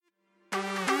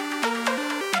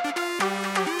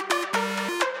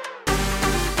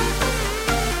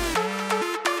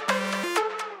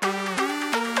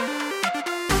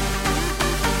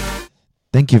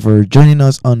Thank you for joining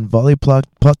us on Volleyplug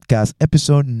Podcast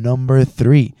episode number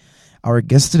 3. Our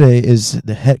guest today is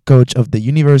the head coach of the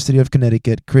University of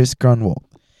Connecticut, Chris Grunwald.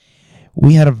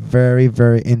 We had a very,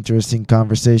 very interesting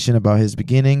conversation about his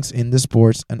beginnings in the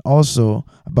sports and also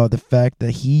about the fact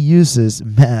that he uses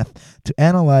math to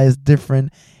analyze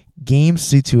different game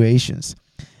situations.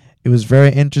 It was very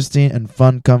interesting and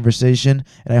fun conversation,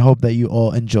 and I hope that you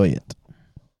all enjoy it.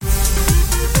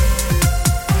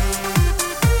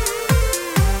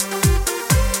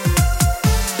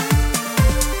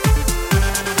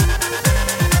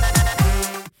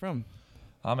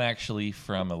 I'm actually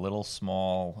from a little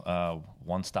small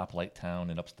one-stoplight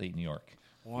town in upstate New York.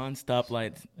 One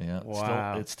stoplight. Yeah,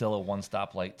 Wow. It's still a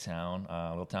one-stoplight town, a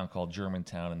little town called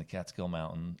Germantown in the Catskill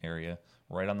Mountain area,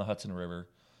 right on the Hudson River.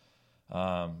 With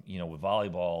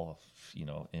volleyball,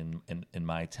 in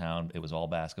my town, it was all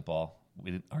basketball.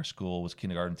 Our school was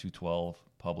kindergarten through 12,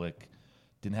 public.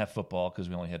 Didn't have football because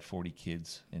we only had 40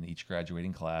 kids in each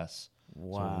graduating class.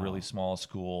 Wow. So a really small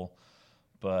school.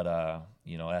 But,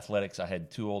 athletics, I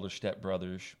had 2 older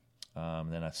stepbrothers,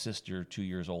 then a sister 2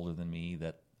 years older than me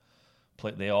that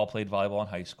they all played volleyball in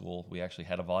high school. We actually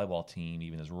had a volleyball team,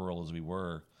 even as rural as we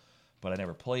were. But I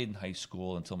never played in high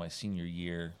school until my senior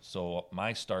year. So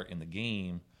my start in the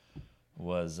game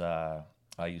was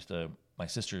my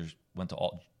sisters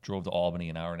drove to Albany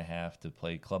an hour and a half to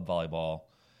play club volleyball.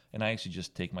 And I used to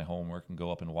just take my homework and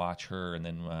go up and watch her. And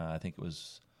then I think it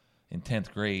was in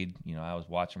 10th grade, I was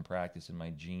watching practice in my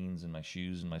jeans and my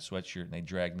shoes and my sweatshirt, and they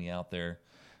dragged me out there.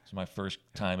 So my first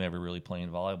time ever really playing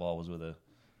volleyball was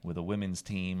with a women's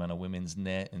team on a women's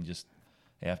net, and just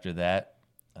after that,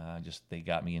 they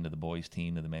got me into the boys'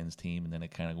 team, to the men's team, and then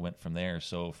it kind of went from there.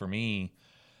 So for me,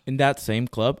 In that same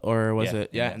club, or was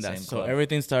it? in Yeah, that in that. same So club.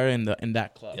 everything started in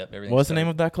that club. Yep, everything What was the started- name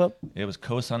of that club? It was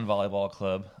Kosan Volleyball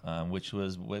Club, which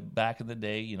was back in the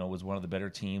day, was one of the better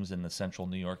teams in the central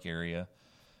New York area.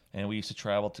 And we used to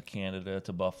travel to Canada,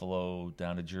 to Buffalo,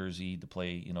 down to Jersey to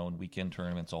play, in weekend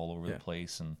tournaments all over the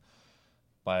place. And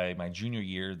by my junior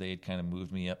year, they had kind of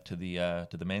moved me up to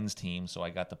the men's team, so I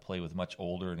got to play with much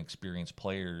older and experienced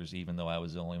players, even though I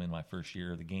was only in my first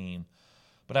year of the game.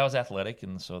 But I was athletic,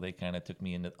 and so they kind of took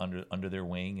me under their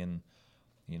wing, and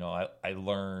I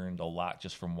learned a lot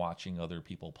just from watching other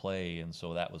people play, and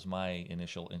so that was my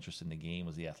initial interest in the game,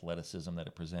 was the athleticism that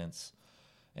it presents.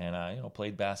 And I,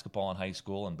 played basketball in high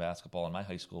school, and basketball in my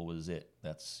high school was it.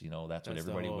 That's what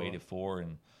everybody waited for.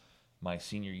 And my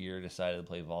senior year, decided to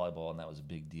play volleyball, and that was a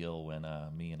big deal when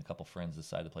me and a couple friends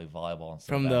decided to play volleyball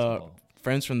instead From of basketball. the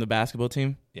friends from the basketball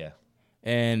team? Yeah.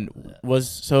 And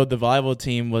so the volleyball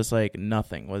team was like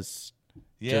nothing, was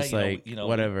Yeah, just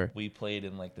whatever. We played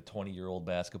in like the 20-year-old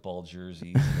basketball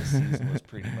jerseys, and the season was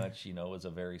pretty much, was a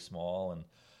very small.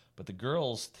 But the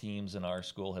girls' teams in our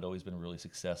school had always been really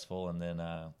successful. And then,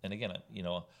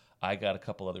 I got a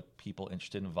couple other people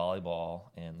interested in volleyball,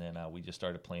 and then we just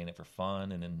started playing it for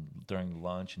fun. And then during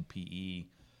lunch and PE,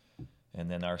 and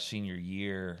then our senior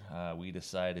year, we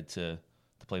decided to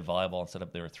play volleyball instead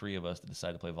of, there were 3 of us that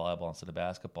decided to play volleyball instead of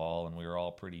basketball, and we were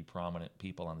all pretty prominent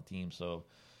people on the team. So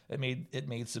it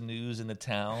made some news in the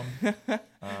town.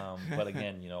 But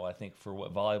again, I think for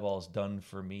what volleyball has done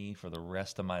for me for the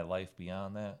rest of my life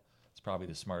beyond that, it's probably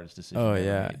the smartest decision. Oh I ever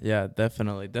yeah, made. yeah,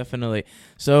 definitely.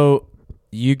 So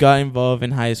you got involved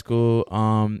in high school.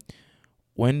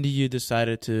 When did you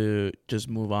decided to just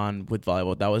move on with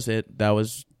volleyball? That was it. That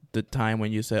was the time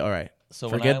when you said, "All right, So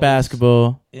when I forget was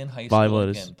basketball." in high Volleyball school,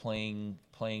 is- again,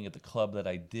 playing at the club that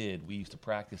I did, we used to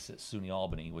practice at SUNY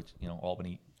Albany, which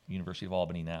Albany, University of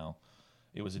Albany now.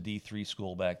 It was a D3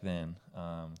 school back then.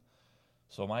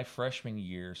 So my freshman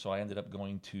year, I ended up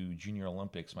going to Junior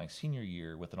Olympics my senior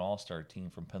year with an all-star team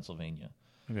from Pennsylvania.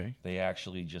 Okay. They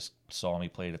actually just saw me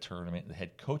play at a tournament. The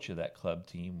head coach of that club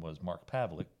team was Mark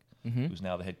Pavlik, who's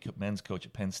now the head men's coach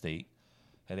at Penn State.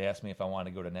 Had asked me if I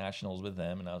wanted to go to nationals with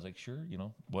them, and I was like, sure,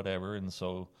 whatever. And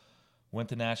so went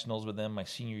to nationals with them my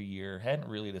senior year. Hadn't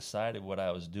really decided what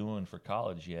I was doing for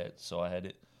college yet, so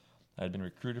I'd been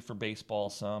recruited for baseball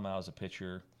some. I was a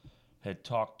pitcher. Had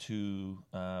talked to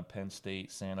Penn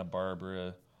State, Santa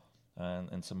Barbara,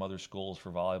 and some other schools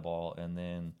for volleyball. And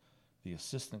then the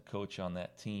assistant coach on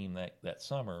that team that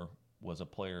summer was a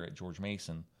player at George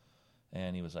Mason.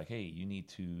 And he was like, hey, you need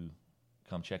to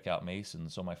come check out Mason.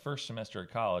 So my first semester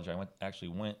at college, I went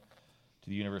to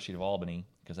the University of Albany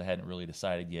because I hadn't really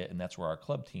decided yet. And that's where our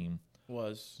club team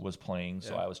was playing.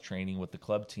 So I was training with the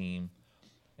club team.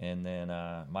 And then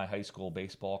my high school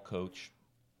baseball coach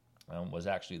was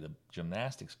actually the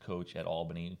gymnastics coach at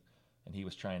Albany and he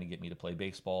was trying to get me to play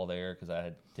baseball there because I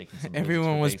had taken some.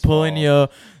 Everyone was baseball. pulling you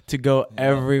to go Yeah.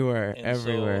 everywhere, And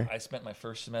everywhere. So I spent my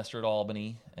first semester at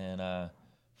Albany, and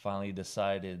finally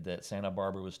decided that Santa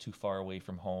Barbara was too far away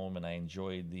from home, and I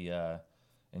enjoyed the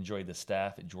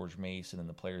staff at George Mason and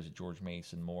the players at George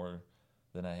Mason more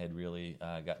than I had really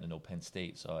gotten to know Penn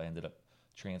State. So I ended up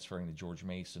transferring to George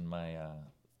Mason my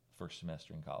first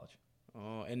semester in college.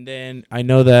 Oh, and then I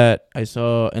know that I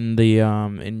saw in the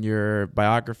in your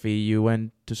biography you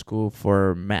went to school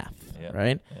for math, Yep.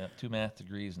 right? Yeah, 2 math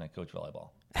degrees, and I coach volleyball.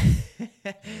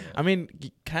 I mean,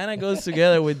 it kind of goes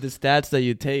together with the stats that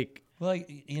you take. Well,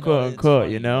 you know, Quote, it's unquote,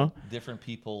 funny, you know? different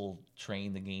people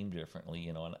train the game differently,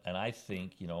 you know, and I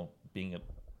think, you know,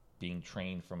 being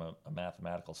trained from a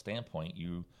mathematical standpoint,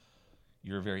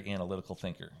 you're a very analytical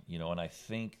thinker, you know, and I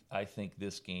think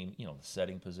this game, you know, the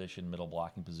setting position, middle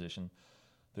blocking position,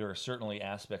 there are certainly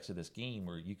aspects of this game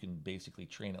where you can basically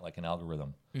train it like an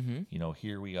algorithm. Mm-hmm. You know,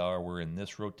 here we are, we're in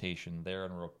this rotation, they're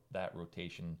in that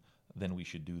rotation, then we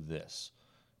should do this.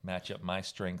 Match up my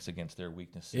strengths against their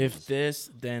weaknesses. If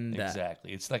this, then that.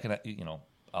 Exactly. It's like you know,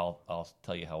 I'll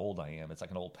tell you how old I am. It's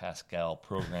like an old Pascal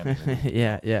programming.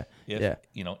 Yeah.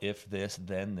 You know, if this,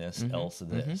 then this, Mhm, else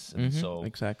this, mhm, and mhm, so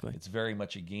exactly. it's very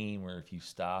much a game where if you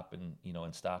stop and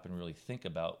really think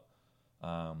about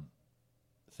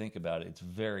it, it's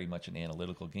very much an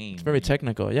analytical game. It's very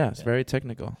technical. Yeah, it's Yeah. very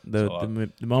technical. So,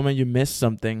 The moment you miss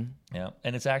something, Yeah,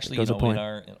 and it's actually, Goes you a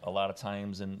know, point. a lot of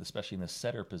times, and especially in the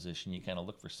setter position, you kind of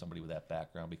look for somebody with that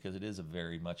background because it is a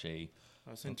very much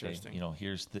that's okay, you know,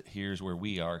 here's where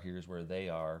we are, here's where they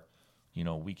are, you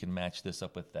know, we can match this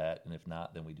up with that, and if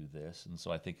not, then we do this. And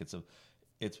so I think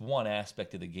it's one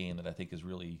aspect of the game that I think has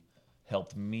really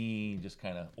helped me just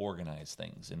kind of organize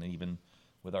things, and even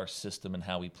with our system and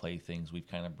how we play things, we've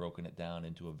kind of broken it down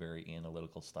into a very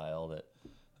analytical style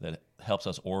that helps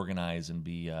us organize and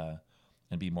be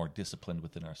more disciplined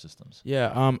within our systems.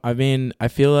 yeah. I mean, I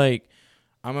feel like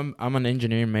I'm an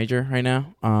engineering major right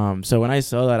now. So when I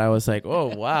saw that, I was like,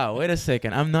 oh wow, wait a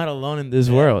second, I'm not alone in this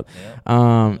world.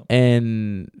 Yeah.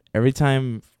 And every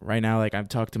time right now, like I've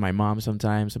talked to my mom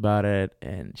sometimes about it,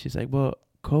 and she's like, well,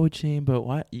 coaching, but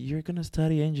why you're gonna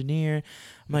study engineer?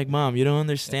 I'm like, Mom, you don't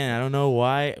understand. I don't know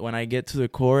why when I get to the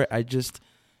court,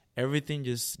 everything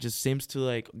just seems to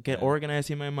like get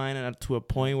organized in my mind, and to a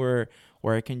point where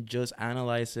I can just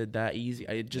analyze it that easy.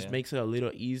 It just makes it a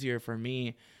little easier for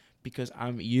me because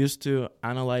I'm used to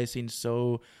analyzing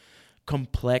so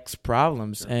complex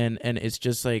problems. Sure. And it's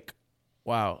just like,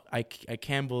 wow, I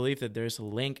can't believe that there's a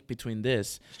link between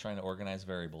this. Just trying to organize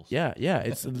variables. Yeah,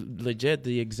 it's legit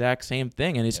the exact same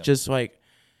thing. And it's Yeah. just like,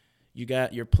 you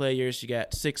got your players, you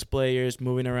got 6 players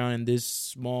moving around in this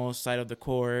small side of the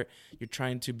court. You're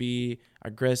trying to be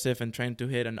aggressive and trying to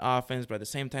hit an offense, but at the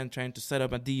same time trying to set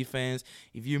up a defense.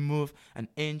 If you move an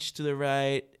inch to the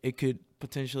right, it could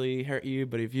potentially hurt you.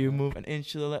 But if you move an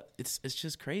inch to the left, it's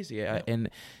just crazy. Yeah. And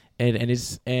it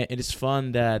is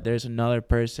fun that there's another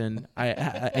person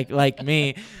I like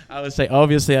me. I would say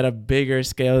obviously at a bigger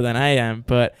scale than I am,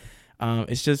 but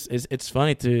it's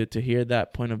funny to hear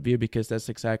that point of view because that's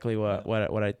exactly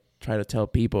what I try to tell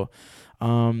people.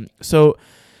 So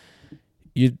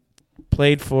you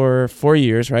played for 4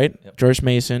 years, right? Yep. George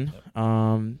Mason.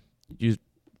 Yep. You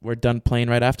were done playing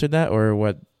right after that, or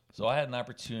what? So I had an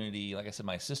opportunity. Like I said,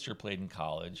 my sister played in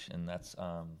college, and that's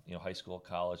high school,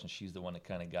 college, and she's the one that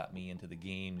kind of got me into the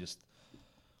game. Just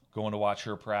going to watch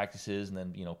her practices, and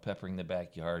then peppering the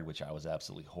backyard, which I was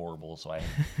absolutely horrible. So I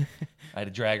had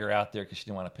to drag her out there because she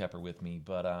didn't want to pepper with me.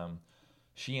 But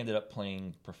she ended up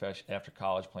playing after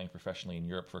college, playing professionally in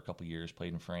Europe for a couple of years.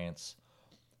 Played in France,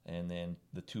 and then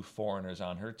the 2 foreigners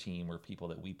on her team were people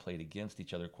that we played against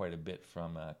each other quite a bit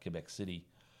from Quebec City,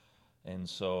 and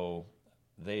so.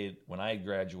 When I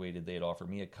graduated, they had offered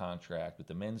me a contract with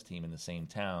the men's team in the same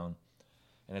town.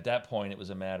 And at that point, it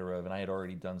was a matter of, and I had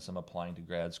already done some applying to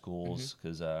grad schools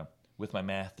because with my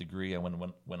math degree, I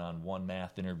went on one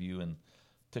math interview and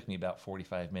it took me about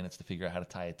 45 minutes to figure out how to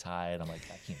tie a tie. And I'm like,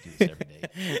 I can't do this every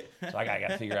day. So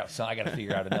I got to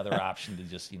figure out another option to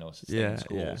just, stay in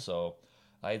school. Yeah. So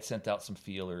I had sent out some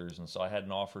feelers. And so I had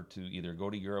an offer to either go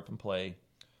to Europe and play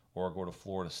or go to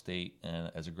Florida State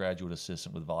and as a graduate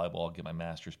assistant with volleyball, get my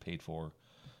master's paid for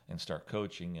and start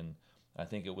coaching. And I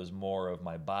think it was more of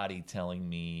my body telling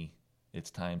me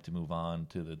it's time to move on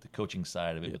to the coaching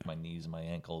side of it with my knees and my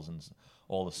ankles and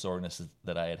all the soreness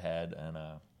that I had. And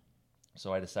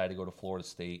so I decided to go to Florida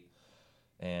State.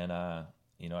 And, I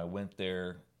went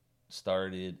there,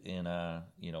 started in,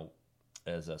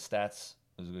 as a stats,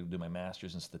 I was going to do my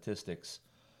master's in statistics,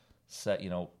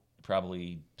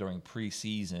 probably during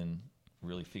preseason,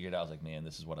 really figured out, I was like, man,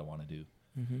 this is what I want to do.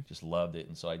 just loved it.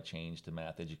 And so I changed to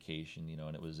math education,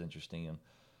 and it was interesting. And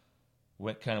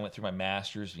went through my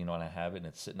master's, and I have it, and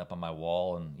it's sitting up on my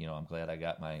wall. And I'm glad I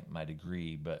got my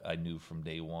degree. But I knew from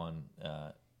day one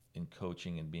in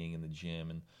coaching and being in the gym,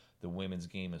 and the women's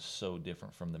game is so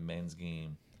different from the men's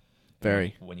game.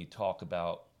 Very. When you talk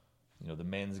about, the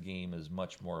men's game is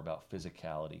much more about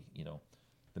physicality.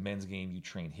 The men's game, you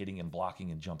train hitting and blocking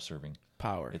and jump serving.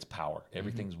 Power. It's power.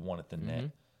 Everything's won at the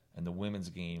net. And the women's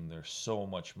game, there's so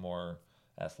much more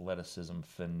athleticism,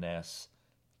 finesse,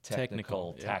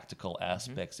 technical, tactical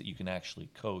aspects that you can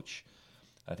actually coach.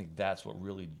 I think that's what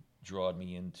really drawed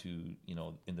me into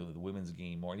the women's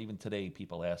game more. And even today,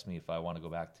 people ask me if I want to go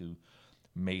back to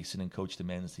Mason and coach the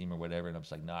men's team or whatever, and I'm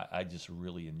just like, no, I just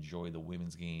really enjoy the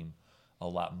women's game a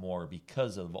lot more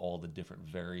because of all the different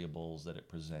variables that it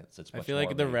presents. I feel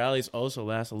like the rallies also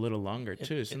last a little longer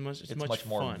too. It's much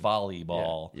more fun.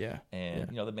 Volleyball. Yeah.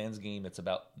 And the men's game, it's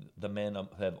about the men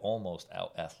have almost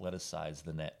out athleticized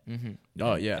the net.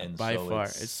 Oh yeah, and by so far.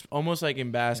 It's almost like in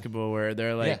basketball where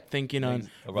they're like thinking on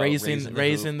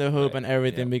raising the hoop and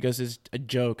everything because it's a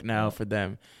joke now for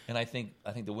them. And I think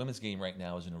the women's game right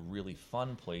now is in a really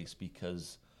fun place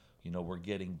because we're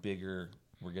getting bigger.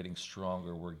 We're getting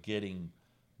stronger. We're getting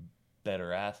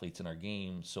better athletes in our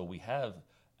game. So we have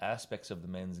aspects of the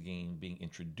men's game being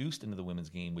introduced into the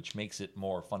women's game, which makes it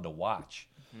more fun to watch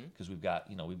because we've got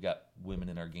women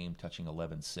in our game touching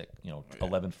 11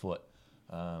 foot,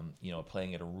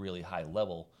 playing at a really high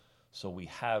level. So we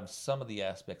have some of the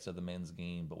aspects of the men's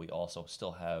game, but we also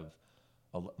still have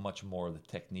much more of the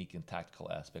technique and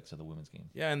tactical aspects of the women's game.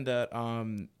 Yeah, and that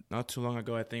not too long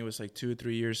ago, I think it was like 2 or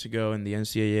 3 years ago in the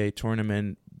NCAA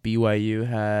tournament, BYU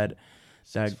had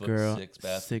that girl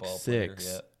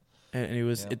 6'6", and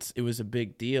it was a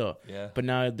big deal. Yeah. But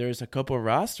now there's a couple of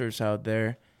rosters out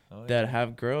there that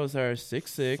have girls that are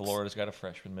 6'6". Florida's got a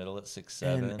freshman middle at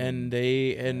 6'7", and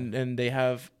they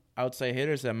have outside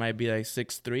hitters that might be like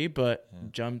 6'3", but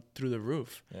jump through the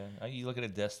roof. Yeah, you look at a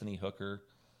Destiny Hooker,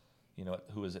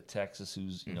 who is at Texas,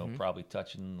 who's probably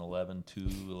touching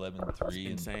 11'2",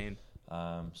 11'3". Insane.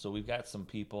 So we've got some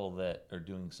people that are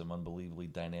doing some unbelievably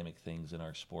dynamic things in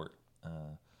our sport.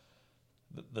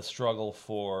 The struggle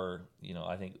for,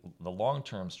 I think the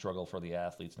long-term struggle for the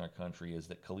athletes in our country is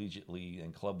that collegiately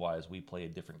and club-wise, we play a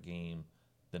different game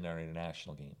than our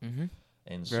international game.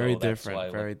 And so very that's different,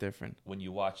 why very different. When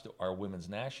you watch our women's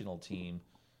national team,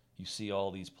 you see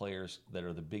all these players that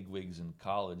are the bigwigs in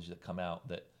college that come out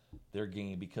that their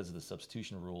game, because of the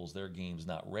substitution rules, their game's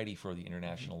not ready for the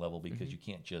international level because you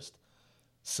can't just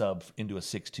sub into a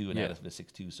 6'2" and add a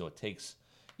 6'2". So it takes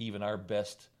even our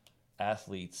best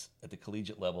athletes at the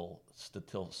collegiate level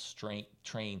still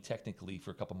train technically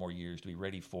for a couple more years to be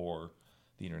ready for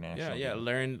the international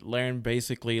game. Learn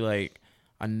basically like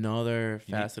another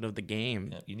facet of the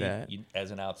game. As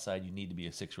an outside, you need to be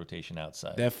a 6 rotation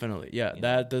outside. Definitely,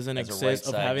 that doesn't exist.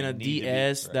 Of having a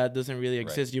DS, that doesn't really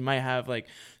exist. You might have like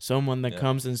someone that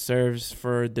comes and serves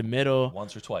for the middle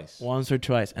once or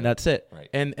twice, and that's it. Right.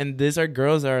 And these are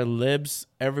girls that are libs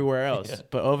everywhere else,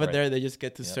 but over there they just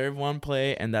get to serve one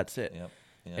play and that's it.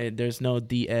 And there's no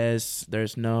DS.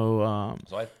 There's no.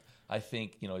 So I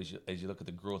think as you look at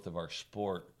the growth of our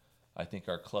sport, I think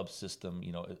our club system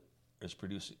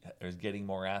is getting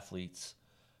more athletes.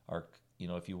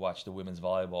 If you watch the women's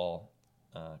volleyball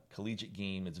collegiate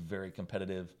game, it's very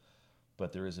competitive,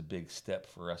 but there is a big step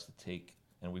for us to take,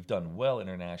 and we've done well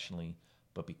internationally,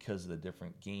 but because of the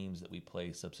different games that we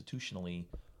play substitutionally,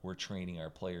 we're training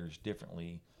our players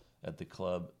differently at the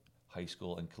club, high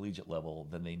school, and collegiate level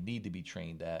than they need to be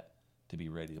trained at to be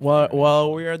ready.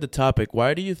 While we're at the topic,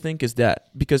 why do you think is that?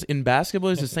 Because in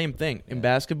basketball, it's the same thing. In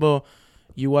basketball,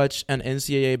 you watch an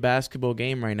NCAA basketball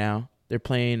game right now. They're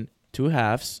playing 2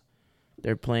 halves.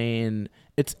 They're playing.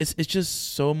 It's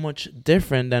just so much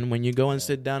different than when you go and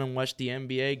sit down and watch the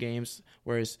NBA games,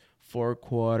 where it's 4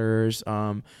 quarters.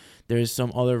 There's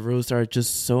some other rules that are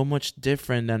just so much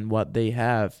different than what they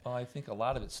have. Well, I think a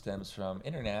lot of it stems from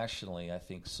internationally. I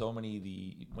think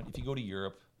if you go to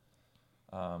Europe,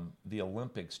 the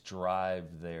Olympics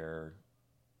drive their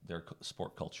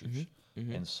sport cultures,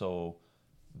 and so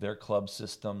their club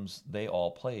systems, they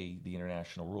all play the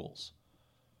international rules.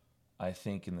 I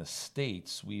think in the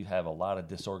States, we have a lot of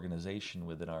disorganization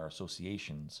within our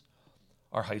associations.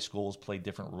 Our high schools play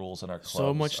different rules than our clubs.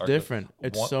 So much different.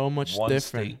 So much different. One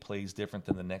state plays different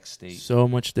than the next state. So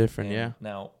much different,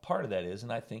 Now, part of that is,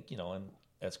 and I think, and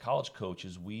as college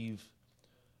coaches,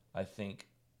 I think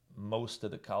most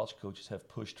of the college coaches have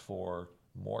pushed for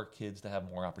more kids to have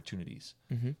more opportunities.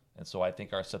 And so I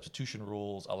think our substitution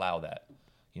rules allow that.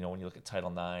 You know, when you look at Title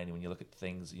IX and when you look at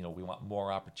things, you know, we want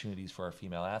more opportunities for our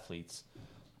female athletes.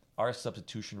 Our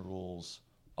substitution rules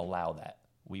allow that.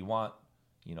 We want,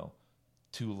 you know,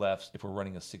 2 lefts. If we're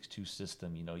running a 6-2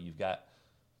 system, you know, you've got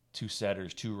 2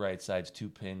 setters, 2 right sides, 2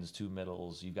 pins, 2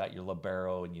 middles. You've got your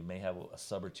libero, and you may have a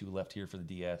sub or 2 left here for the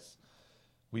DS.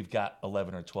 We've got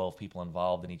 11 or 12 people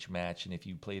involved in each match, and if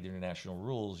you play the international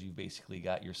rules, you've basically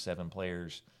got your 7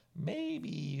 players. Maybe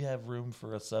you have room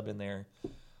for a sub in there,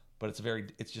 but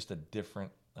it's just a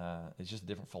different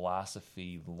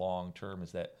philosophy long term.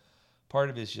 Is that part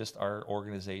of it is just our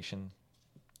organization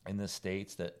in the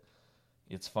States that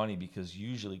it's funny because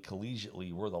usually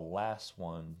collegiately we're the last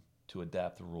one to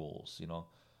adapt the rules. You know,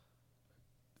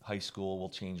 high school will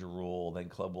change a rule, then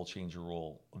club will change a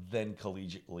rule, then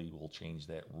collegiately will change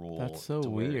that rule. That's so to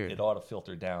where weird. It ought to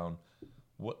filter down.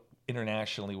 What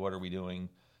internationally, what are we doing?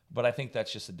 But I think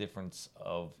that's just a difference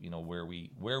of, you know, where we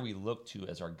look to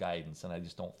as our guidance, and I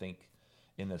just don't think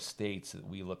in the States that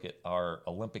we look at our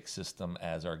Olympic system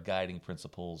as our guiding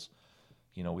principles.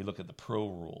 You know, we look at the pro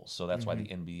rules, so that's why the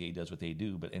NBA does what they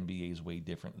do. But NBA is way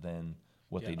different than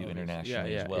what they do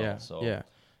internationally as well. So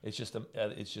it's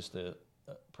just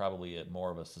probably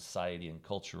more of a society and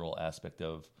cultural aspect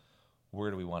of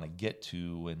where do we want to get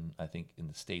to. And I think in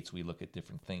the States we look at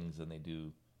different things than they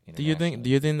do. Do you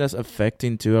think that's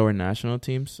affecting to our national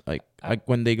teams? Like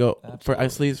when they go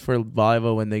at least for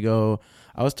volleyball, when they go.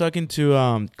 I was talking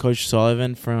to Coach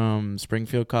Sullivan from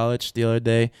Springfield College the other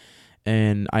day,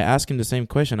 and I asked him the same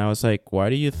question. I was like, why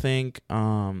do you think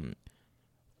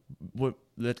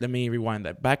let me rewind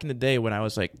that. Back in the day when I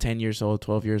was like 10 years old,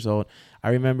 12 years old, I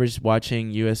remember just watching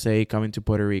USA coming to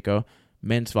Puerto Rico,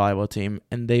 men's volleyball team,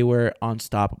 and they were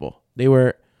unstoppable. They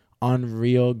were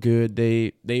unreal good.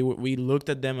 We looked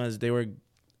at them as they were a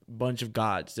bunch of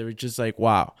gods. They were just like,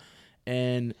 wow.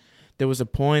 And there was a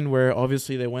point where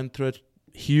obviously they went through a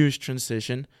huge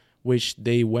transition, which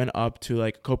they went up to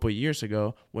like a couple of years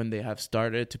ago when they have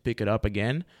started to pick it up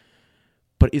again.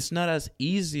 But it's not as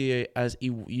easy as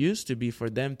it used to be for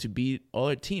them to beat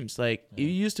other teams. Like it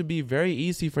used to be very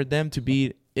easy for them to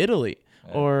beat Italy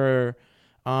or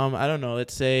I don't know.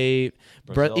 Let's say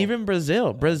even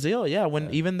Brazil. Brazil, yeah.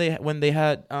 When they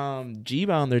had Giba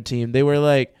on their team, they were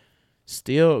like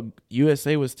still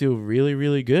USA was still really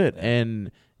really good.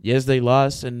 And yes, they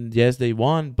lost and yes they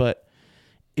won, but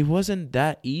it wasn't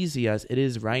that easy as it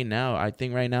is right now. I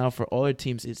think right now for other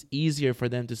teams, it's easier for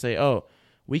them to say, "Oh,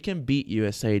 we can beat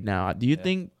USA now." Do you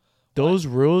think those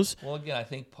rules? Well, again, I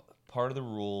think part of the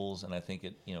rules, and I think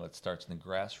it starts in the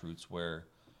grassroots where,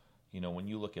 you know, when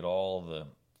you look at all the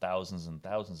thousands and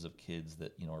thousands of kids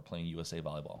that, you know, are playing USA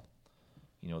volleyball,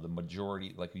 you know, the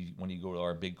majority, like when you go to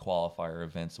our big qualifier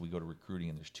events, we go to recruiting,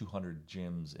 and there's 200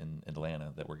 gyms in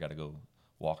Atlanta that we're got to go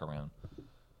walk around.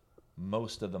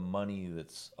 Most of the money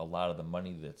a lot of the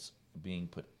money that's being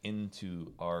put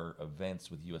into our events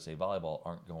with USA Volleyball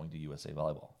aren't going to USA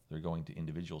Volleyball. They're going to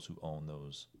individuals who own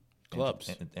those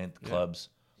clubs and clubs.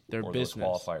 Their or business.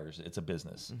 Those qualifiers. It's a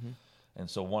business. Mm-hmm. And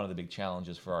so one of the big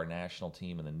challenges for our national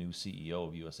team and the new CEO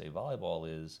of USA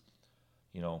Volleyball is,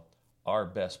 you know, our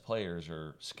best players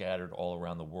are scattered all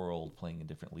around the world playing in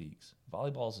different leagues.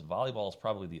 Volleyball is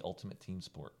probably the ultimate team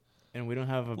sport. And we don't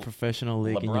have a professional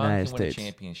league LeBron in the United can win States. A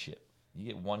championship. You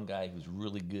get one guy who's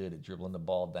really good at dribbling the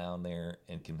ball down there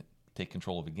and can take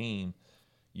control of a game.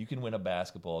 You can win a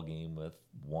basketball game with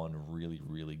one really,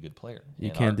 really good player.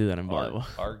 You can't do that in volleyball.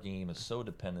 Our game is so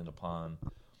dependent upon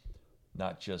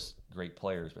not just great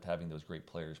players, but having those great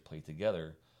players play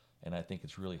together. And I think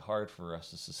it's really hard for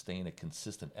us to sustain a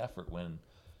consistent effort when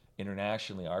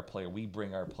internationally we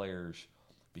bring our players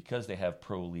because they have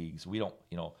pro leagues. We don't,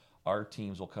 you know, our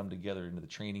teams will come together into the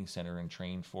training center and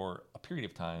train for a period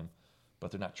of time,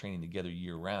 but they're not training together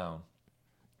year round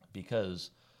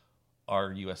because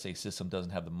our USA system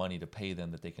doesn't have the money to pay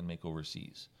them that they can make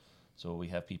overseas. So we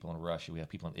have people in Russia, we have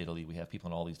people in Italy, we have people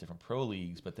in all these different pro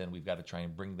leagues, but then we've got to try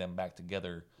and bring them back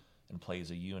together and play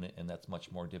as a unit, and that's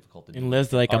much more difficult to do.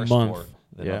 Unless like a month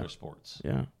than other sports.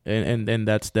 Yeah, and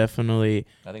that's definitely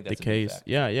I think that's the case.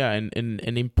 Yeah, and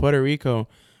in Puerto Rico,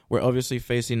 we're obviously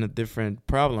facing a different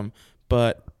problem,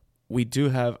 but we do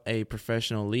have a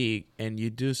professional league, and you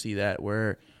do see that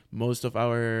where most of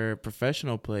our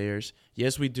professional players,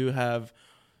 yes, we do have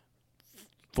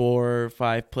 4 or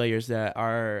 5 players that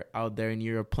are out there in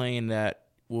Europe playing that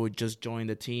will just join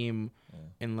the team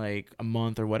in like a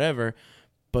month or whatever.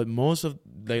 But most of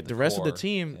the rest of the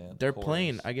team, they're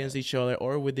playing against each other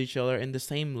or with each other in the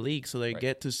same league. So they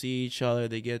get to see each other,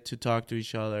 they get to talk to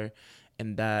each other,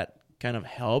 and that kind of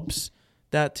helps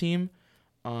that team.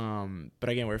 But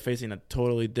again, we're facing a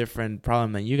totally different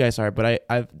problem than you guys are. But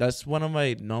I that's one of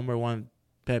my number one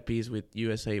pet peeves with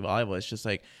USA Volleyball. It's just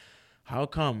like, how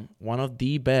come one of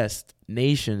the best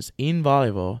nations in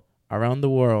volleyball around the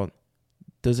world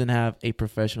doesn't have a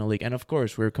professional league? And of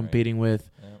course, we're competing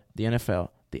with the NFL,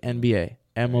 the NBA,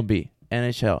 MLB,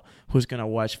 NHL. Who's gonna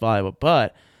watch volleyball?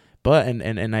 But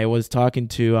and I was talking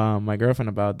to my girlfriend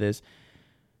about this.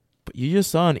 But you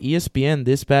just saw on ESPN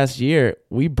this past year,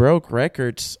 we broke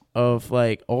records of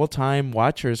like all-time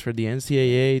watchers for the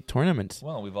NCAA tournaments.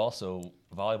 Well, we've also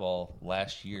volleyball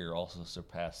last year also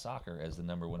surpassed soccer as the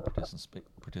number one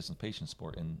participation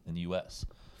sport in the U.S.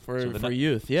 for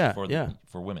youth,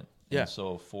 for women. Yeah. And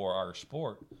so for our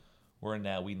sport,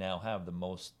 we now have the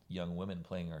most young women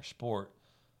playing our sport.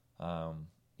 And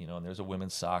there's a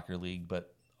women's soccer league,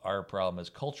 but our problem is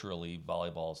culturally,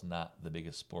 volleyball is not the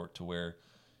biggest sport to where,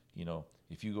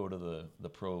 if you go to the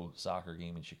pro soccer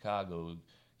game in Chicago,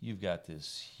 you've got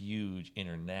this huge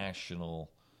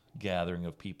international gathering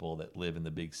of people that live in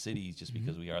the big cities just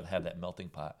because we have that melting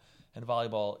pot. And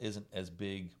volleyball isn't as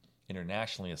big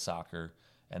internationally as soccer,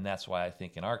 and that's why I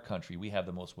think in our country we have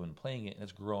the most women playing it, and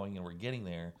it's growing and we're getting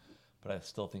there. But I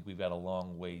still think we've got a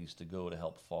long ways to go to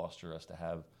help foster us to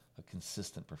have a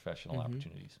consistent professional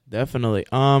opportunities. Definitely.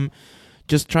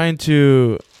 Just trying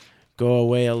to go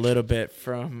away a little bit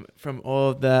from all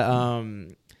of that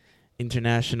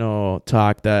international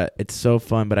talk that it's so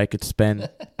fun, but I could spend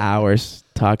hours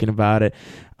talking about it.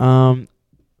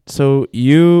 So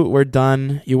you were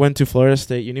done. You went to Florida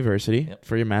State University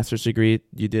for your master's degree.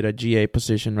 You did a GA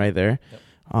position right there.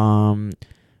 Yep.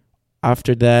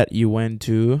 After that, you went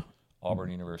to Auburn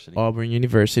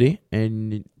University,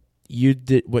 and you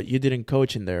didn't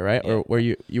coach in there, right? Yeah. Or were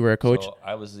you were a coach? So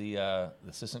I was the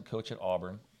assistant coach at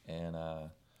Auburn, and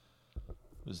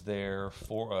was there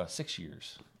for 6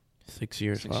 years. 6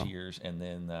 years. 6 years, and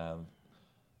then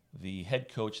the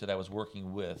head coach that I was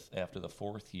working with after the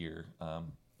fourth year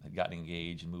had gotten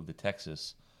engaged and moved to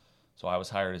Texas, so I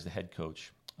was hired as the head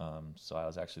coach. So I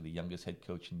was actually the youngest head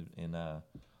coach in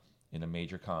a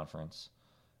major conference,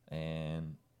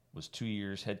 and was 2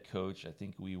 years head coach. I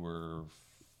think we were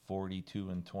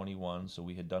 42-21, so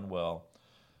we had done well,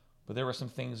 but there were some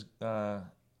things, whether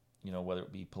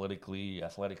it be politically,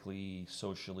 athletically,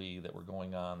 socially, that were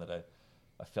going on that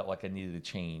I felt like I needed to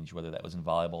change, whether that was in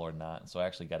volleyball or not. And so I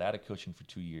actually got out of coaching for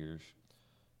 2 years,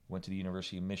 went to the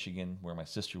University of Michigan, where my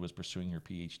sister was pursuing her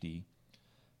PhD,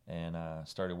 and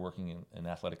started working in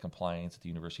athletic compliance at the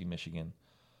University of Michigan.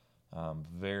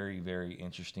 Very, very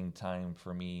interesting time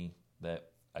for me that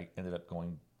I ended up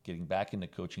getting back into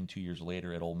coaching 2 years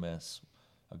later at Ole Miss.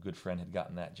 A good friend had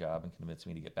gotten that job and convinced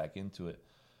me to get back into it.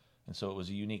 And so it was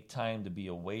a unique time to be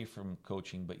away from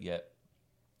coaching, but yet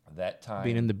that time...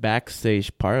 being in the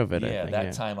backstage part of it, yeah, I think,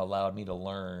 that time allowed me to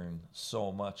learn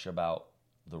so much about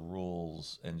the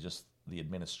rules and just the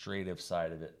administrative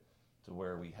side of it, to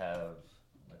where we have,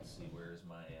 let's see, where's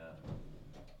my...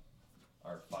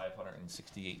 our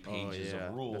 568 pages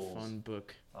of rules. The fun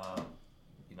book.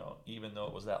 Even though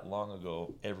it was that long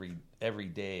ago, every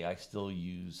day I still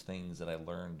use things that I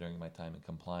learned during my time in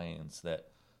compliance that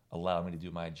allow me to do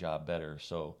my job better.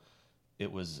 So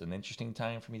it was an interesting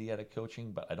time for me to get out of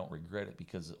coaching, but I don't regret it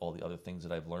because of all the other things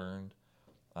that I've learned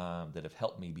that have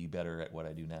helped me be better at what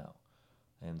I do now.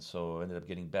 And so I ended up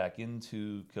getting back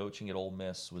into coaching at Ole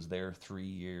Miss, was there 3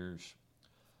 years.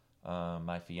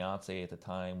 My fiance at the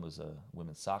time was a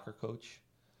women's soccer coach.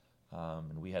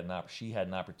 And she had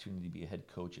an opportunity to be a head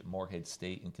coach at Morehead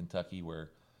State in Kentucky, where,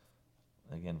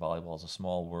 again, volleyball is a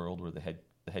small world, where the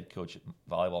head coach,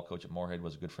 volleyball coach at Morehead,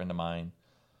 was a good friend of mine.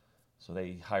 So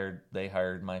they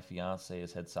hired my fiance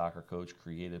as head soccer coach,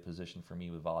 created a position for me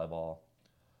with volleyball.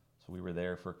 So we were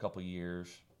there for a couple of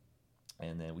years,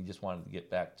 and then we just wanted to get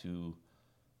back to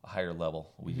a higher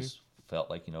level. We just felt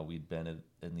like we'd been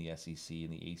in the SEC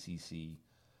and the ACC.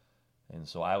 And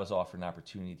so I was offered an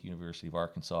opportunity at the University of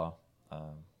Arkansas,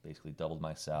 basically doubled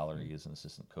my salary as an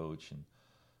assistant coach. And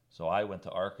so I went to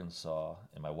Arkansas,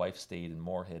 and my wife stayed in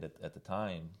Morehead at the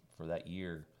time for that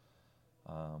year.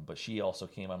 But she also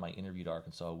came on my interview to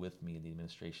Arkansas with me, and the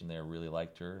administration there really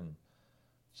liked her. And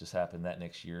it just happened that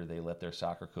next year they let their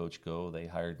soccer coach go. They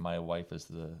hired my wife as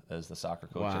the soccer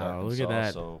coach at Arkansas. Look at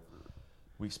that. So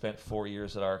we spent 4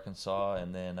 years at Arkansas,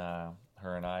 and then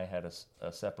her and I had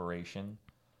a separation.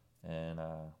 And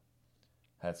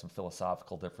had some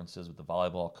philosophical differences with the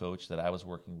volleyball coach that I was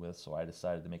working with, so I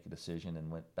decided to make a decision and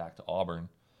went back to Auburn,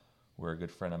 where a good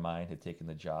friend of mine had taken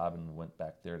the job, and went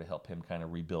back there to help him kind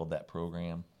of rebuild that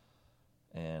program.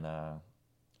 And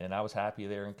I was happy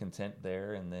there and content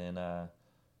there. And then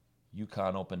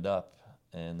UConn opened up,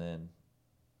 and then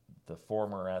the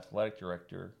former athletic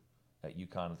director at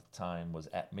UConn at the time was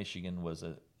at Michigan, was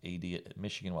a AD at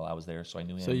Michigan while I was there, so I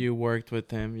knew him. So you worked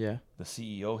with him, yeah. The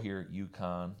CEO here at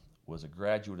UConn was a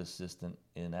graduate assistant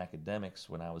in academics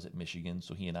when I was at Michigan,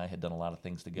 so he and I had done a lot of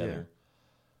things together.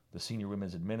 Yeah. The senior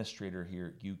women's administrator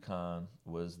here at UConn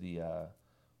was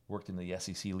worked in the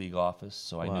SEC league office,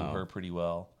 so I knew her pretty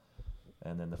well.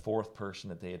 And then the fourth person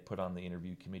that they had put on the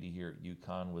interview committee here at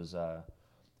UConn was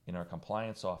in our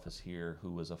compliance office here,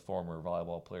 who was a former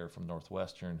volleyball player from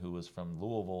Northwestern, who was from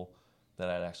Louisville, that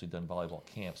I'd actually done volleyball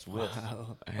camps with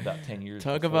about 10 years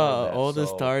Talk before about that. all the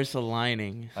So stars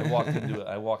aligning. I walked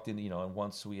into, and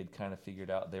once we had kind of figured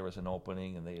out there was an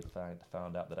opening and they had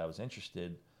found out that I was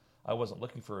interested, I wasn't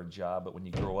looking for a job, but when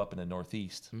you grow up in the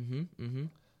Northeast,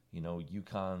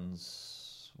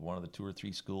 UConn's one of the 2 or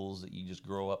 3 schools that you just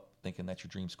grow up thinking that's your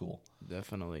dream school.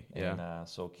 Definitely, yeah. And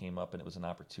so it came up, and it was an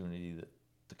opportunity that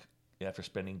after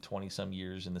spending 20-some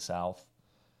years in the South,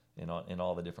 in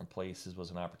all the different places,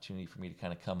 was an opportunity for me to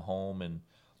kind of come home and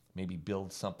maybe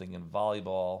build something in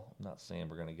volleyball. I'm not saying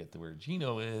we're going to get to where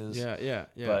Gino is. Yeah.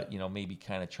 But, maybe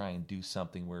kind of try and do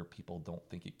something where people don't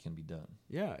think it can be done.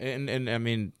 Yeah, and I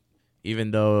mean, even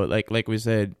though, like we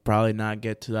said, probably not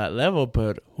get to that level,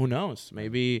 but who knows?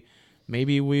 Maybe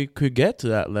we could get to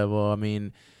that level. I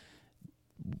mean,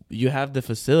 you have the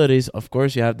facilities. Of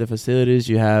course, you have the facilities.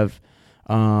 You have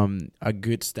a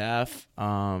good staff.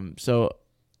 So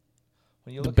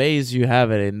the base, you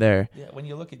have it in there. Yeah, when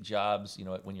you look at jobs,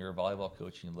 when you're a volleyball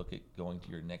coach and you look at going to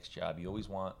your next job, you always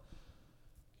want,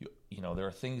 there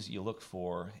are things you look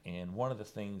for. And one of the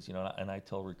things, and I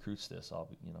tell recruits this,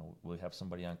 we'll have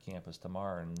somebody on campus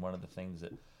tomorrow. And one of the things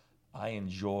that I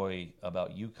enjoy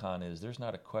about UConn is there's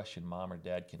not a question mom or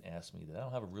dad can ask me that I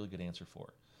don't have a really good answer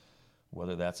for.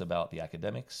 Whether that's about the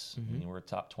academics, we're a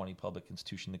top 20 public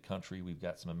institution in the country. We've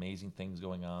got some amazing things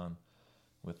going on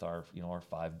with our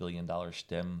 $5 billion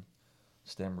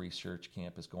STEM research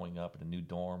campus going up, and a new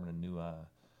dorm and a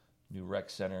new rec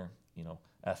center.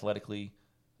 Athletically,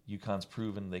 UConn's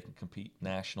proven they can compete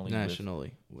nationally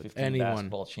with 15 anyone.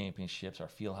 Basketball championships. Our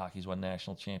field hockey's won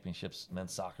national championships.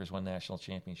 Men's soccer's won national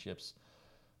championships.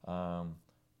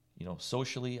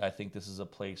 Socially, I think this is a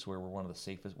place where we're one of the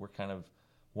safest.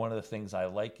 One of the things I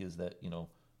like is that,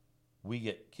 we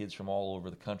get kids from all over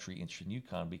the country interested in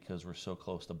UConn because we're so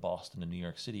close to Boston and New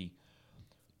York City.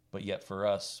 But yet for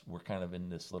us, we're kind of in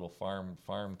this little farming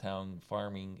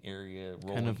area,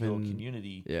 rolling hill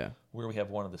community, where we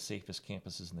have one of the safest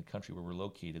campuses in the country where we're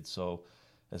located. So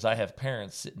as I have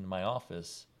parents sitting in my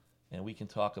office, and we can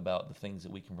talk about the things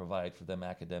that we can provide for them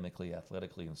academically,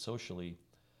 athletically, and socially,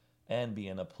 and be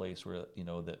in a place where,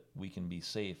 that we can be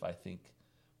safe, I think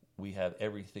we have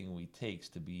everything we takes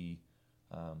to be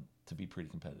pretty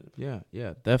competitive.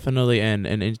 Yeah, definitely, and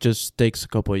it just takes a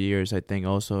couple of years, I think,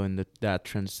 also in that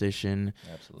transition.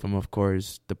 Absolutely. From, of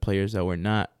course, the players that were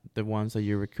not the ones that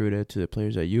you recruited to the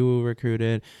players that you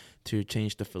recruited, to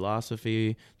change the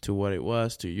philosophy to what it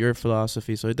was to your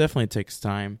philosophy. So it definitely takes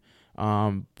time.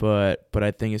 But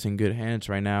I think it's in good hands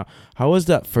right now. How was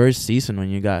that first season when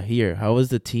you got here? How was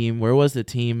the team? Where was the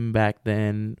team back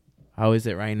then? How is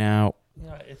it right now?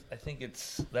 I think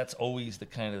that's always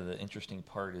the interesting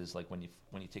part is like when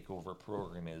you take over a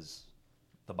program is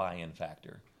the buy-in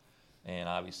factor, and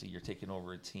obviously you're taking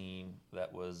over a team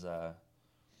that was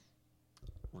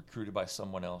recruited by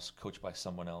someone else, coached by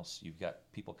someone else. You've got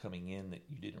people coming in that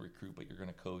you didn't recruit but you're going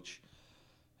to coach,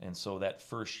 and so that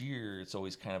first year it's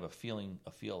always kind of a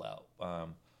feel out.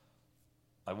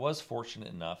 I was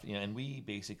fortunate enough, and we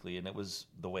basically, and it was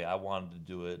the way I wanted to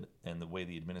do it and the way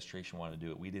the administration wanted to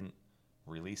do it. We didn't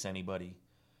release anybody.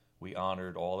 We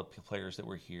honored all the players that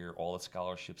were here, all the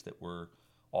scholarships that were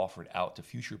offered out to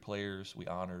future players. We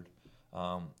honored,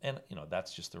 and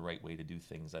that's just the right way to do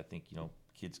things. I think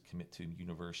kids commit to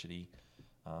university.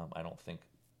 I don't think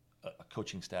a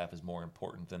coaching staff is more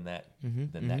important than that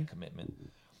that commitment.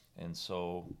 And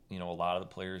so a lot of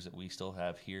the players that we still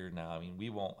have here now. I mean, we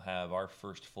won't have our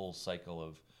first full cycle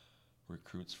of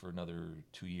recruits for another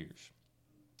 2 years.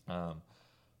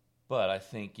 But I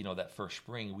think, that first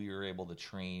spring we were able to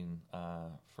train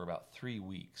for about 3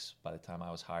 weeks by the time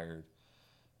I was hired.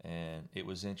 And it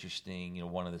was interesting.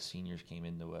 One of the seniors came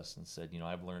into us and said,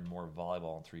 I've learned more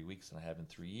volleyball in 3 weeks than I have in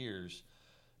 3 years.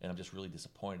 And I'm just really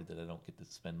disappointed that I don't get to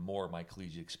spend more of my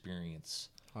collegiate experience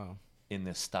in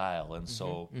this style. And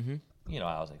so,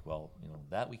 I was like, well,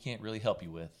 that we can't really help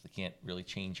you with. It can't really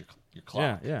change your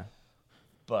clock. Yeah.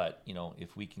 But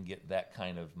if we can get that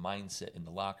kind of mindset in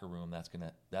the locker room, that's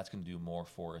gonna do more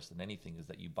for us than anything. Is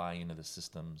that you buy into the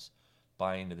systems,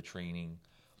 buy into the training,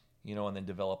 and then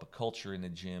develop a culture in the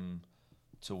gym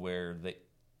to where they,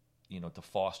 to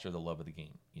foster the love of the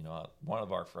game. One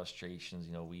of our frustrations,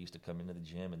 we used to come into the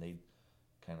gym and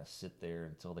kind of sit there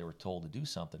until they were told to do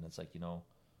something. It's like,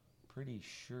 pretty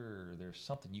sure there's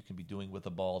something you can be doing with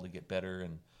the ball to get better.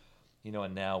 And,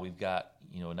 and now we've got,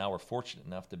 now we're fortunate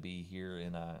enough to be here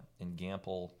in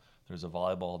Gample. There's a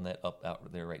volleyball net up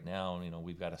out there right now. And,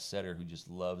 we've got a setter who just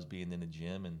loves being in the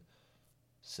gym, and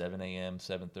 7 a.m.,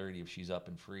 7:30, if she's up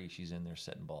and free, she's in there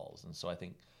setting balls. And so I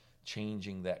think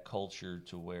changing that culture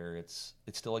to where it's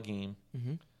still a game,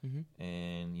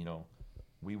 and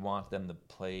we want them to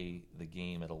play the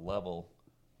game at a level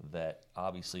that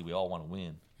obviously we all want to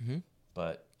win.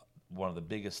 But one of the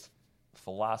biggest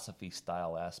philosophy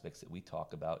style aspects that we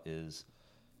talk about is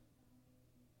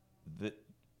that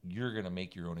you're going to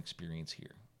make your own experience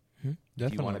here.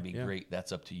 If you want to be great,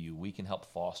 that's up to you. We can help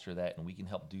foster that, and we can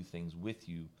help do things with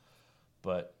you.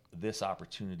 But this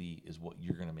opportunity is what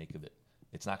you're going to make of it.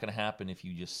 It's not going to happen if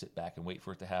you just sit back and wait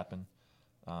for it to happen.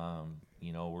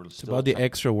 We're It's still about the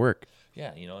extra work.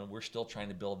 Yeah, and we're still trying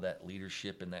to build that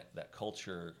leadership and that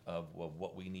culture of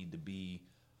what we need to be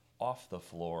off the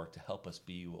floor to help us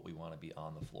be what we want to be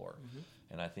on the floor.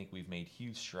 And I think we've made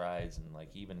huge strides, and like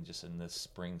even just in this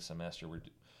spring semester,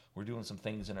 we're doing some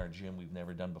things in our gym we've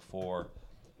never done before.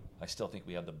 I still think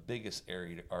we have the biggest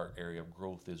area of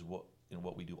growth is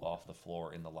what we do off the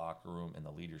floor, in the locker room, and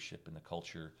the leadership and the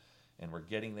culture. And we're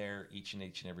getting there each and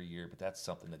every year, but that's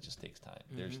something that just takes time.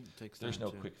 There's no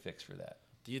quick fix for that.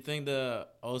 Do you think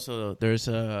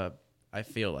I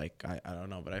feel like, I don't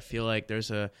know, but I feel like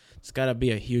it's got to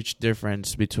be a huge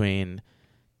difference between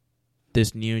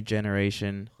this new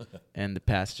generation and the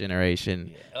past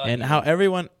generation, how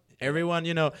everyone,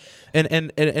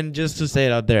 and just to say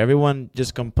it out there, everyone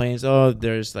just complains, oh,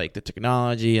 there's like the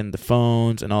technology and the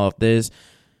phones and all of this,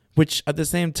 which at the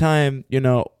same time,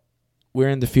 we're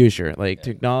in the future. Like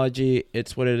technology,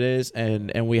 it's what it is,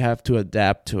 and we have to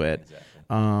adapt to it.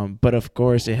 Exactly. But of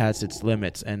course, it has its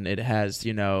limits, and it has,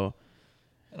 you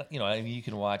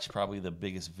can watch probably the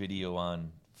biggest video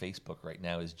on Facebook right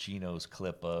now is Gino's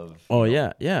clip of. Oh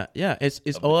yeah.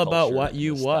 It's all about what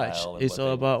you watch. It's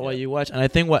all about what you watch, and I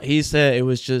think what he said, it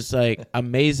was just like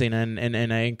amazing,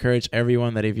 and I encourage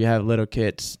everyone that if you have little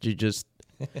kids, you just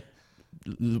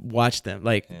watch them.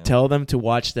 Tell them to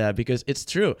watch that, because it's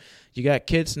true. You got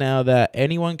kids now that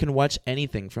anyone can watch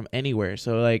anything from anywhere.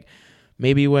 So like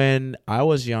maybe when I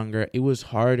was younger, it was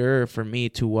harder for me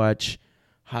to watch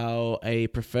how a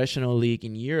professional league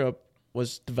in Europe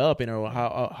was developing, or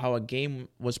how a game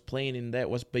was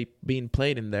being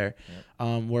played in there.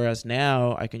 Whereas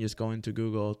now I can just go into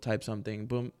Google, type something,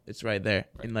 boom, it's right there.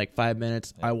 In like 5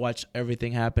 minutes. I watch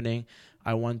everything happening.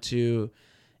 I want to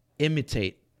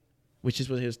imitate, which is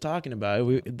what he was talking about.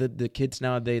 The kids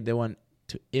nowadays, they want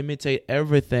to imitate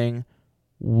everything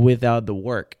without the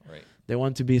work. Right. They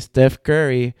want to be Steph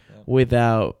Curry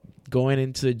without going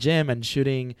into the gym and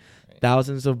shooting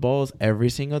thousands of balls every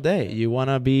single day. You want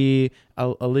to be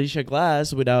Alicia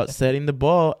Glass without setting the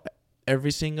ball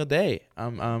every single day.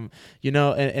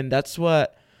 And that's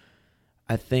what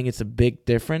I think it's a big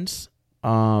difference.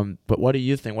 But what do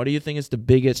you think? What do you think is the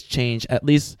biggest change, at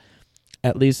least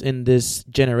in this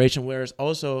generation? Whereas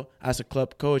also as a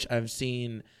club coach, I've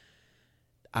seen,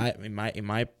 in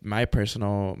my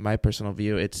personal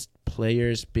view, it's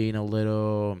players being a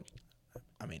little,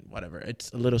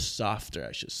 it's a little softer,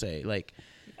 I should say. Like,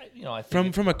 I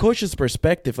think from a coach's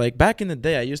perspective, like back in the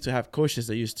day, I used to have coaches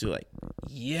that used to like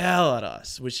yell at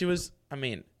us, which it is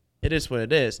what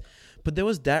it is. But there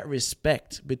was that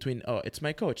respect between, it's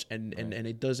my coach, and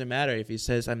it doesn't matter if he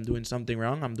says I'm doing something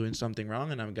wrong,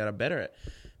 and I've got to better it.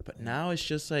 But now it's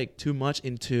just like too much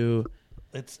into.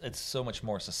 It's so much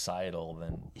more societal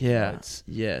than yes.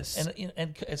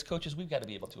 And as coaches, we've got to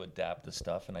be able to adapt to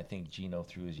stuff. And I think Gino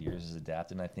through his years has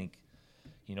adapted. And I think,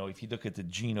 if you look at the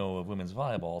Gino of women's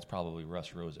volleyball, it's probably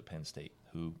Russ Rose at Penn State,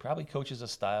 who probably coaches a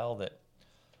style that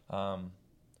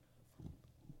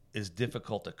is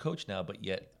difficult to coach now, but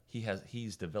yet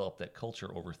he's developed that culture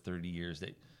over 30 years.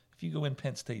 That if you go in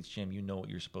Penn State's gym, you know what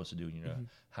you're supposed to do, and you know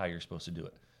how you're supposed to do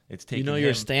it. It's taken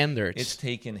your standards. It's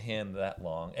taken him that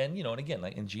long, and and again,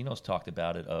 like, and Gino's talked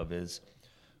about it is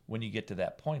when you get to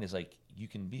that point, is like you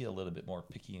can be a little bit more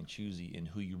picky and choosy in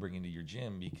who you bring into your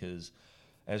gym, because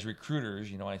as recruiters,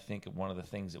 I think one of the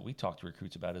things that we talk to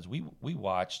recruits about is we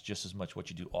watch just as much what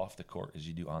you do off the court as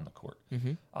you do on the court.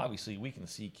 Obviously, we can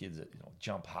see kids that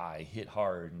jump high, hit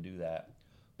hard, and do that,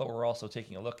 but we're also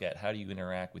taking a look at how do you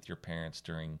interact with your parents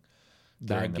during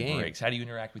the breaks? How do you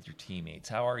interact with your teammates?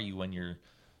 How are you when you're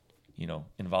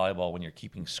in volleyball, when you're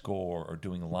keeping score or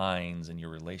doing lines and your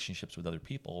relationships with other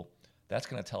people? That's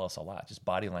going to tell us a lot. Just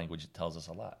body language tells us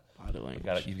a lot. Body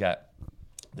language. You've got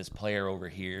this player over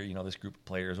here, this group of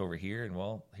players over here, and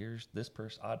well, here's this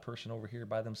odd person over here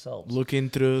by themselves. Looking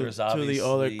through There's to the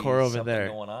other core over something there.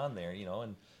 going on there,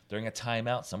 and during a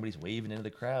timeout, somebody's waving into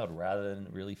the crowd rather than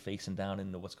really facing down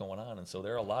into what's going on. And so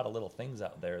there are a lot of little things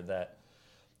out there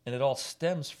and it all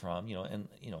stems from,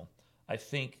 I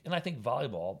think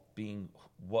volleyball being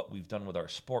what we've done with our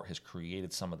sport has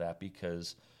created some of that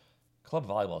because club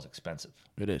volleyball is expensive.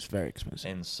 It is very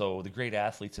expensive. And so the great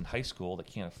athletes in high school that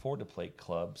can't afford to play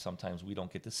club, sometimes we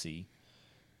don't get to see.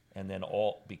 And then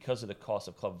because of the cost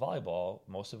of club volleyball,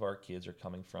 most of our kids are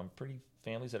coming from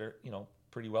families that are,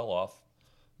 pretty well off,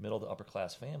 middle to upper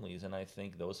class families. And I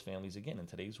think those families, again, in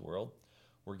today's world,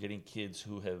 we're getting kids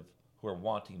who are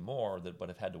wanting more but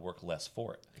have had to work less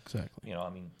for it. Exactly.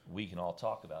 We can all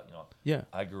talk about, Yeah.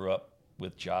 I grew up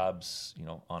with jobs,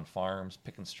 on farms,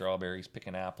 picking strawberries,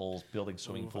 picking apples, building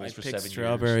swimming pools for 7 years.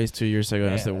 Strawberries 2 years ago.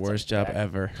 That's the worst job tough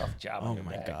ever. Job. Oh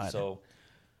my God. So,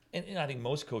 and I think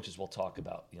most coaches will talk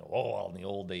about, in the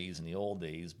old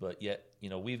days, but yet,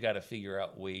 we've got to figure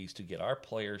out ways to get our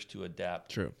players to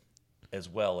adapt. True. As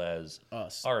well as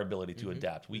Us. our ability to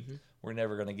adapt. We're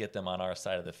never going to get them on our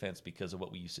side of the fence because of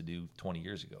what we used to do 20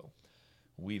 years ago.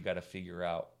 We've got to figure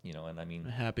out,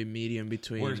 a happy medium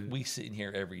between. we sit in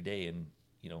here every day and,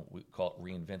 we call it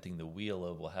reinventing the wheel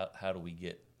of, well, how do we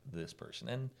get this person?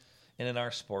 And in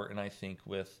our sport, and I think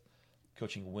with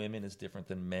coaching women is different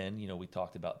than men. We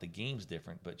talked about the game's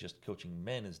different, but just coaching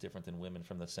men is different than women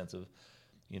from the sense of,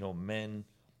 men.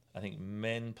 I think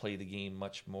men play the game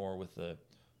much more with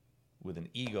an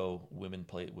ego. Women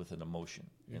play it with an emotion.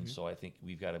 And so I think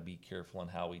we've got to be careful on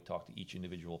how we talk to each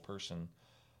individual person,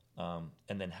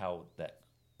 and then how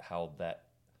that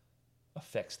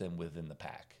affects them within the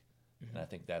pack. And I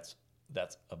think that's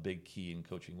a big key in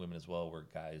coaching women as well, where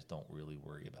guys don't really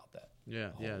worry about that. Yeah,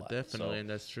 lot. definitely, So and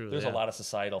that's true. There's a lot of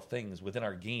societal things within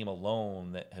our game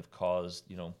alone that have caused,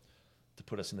 to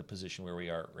put us in the position where we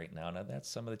are right now. Now, that's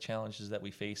some of the challenges that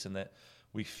we face, and that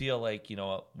we feel like,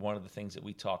 one of the things that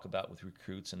we talk about with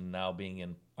recruits and now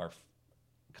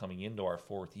coming into our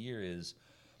fourth year is,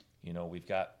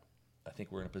 I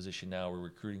think we're in a position now where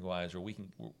recruiting wise, where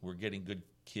we're getting good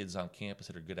kids on campus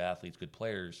that are good athletes, good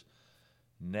players.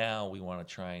 Now we want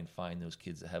to try and find those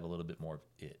kids that have a little bit more of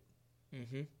it.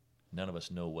 Mm-hmm. None of us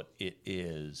know what it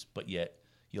is, but yet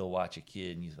you'll watch a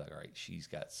kid and you're like, all right, she's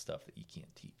got stuff that you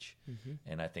can't teach. Mm-hmm.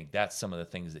 And I think that's some of the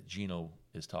things that Gino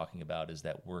is talking about, is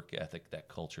that work ethic, that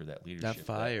culture, that leadership. That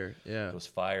fire, Those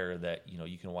fire that,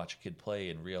 you can watch a kid play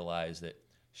and realize that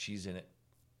she's in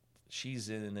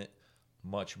it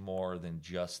much more than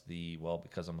just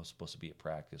because I'm supposed to be at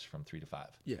practice from 3 to 5.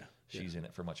 Yeah. She's in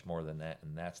it for much more than that,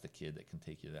 and that's the kid that can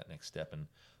take you to that next step. And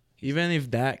even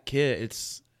if that kid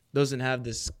doesn't have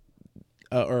this,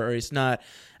 or it's not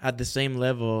at the same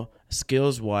level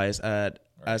skills wise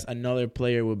as another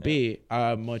player would be,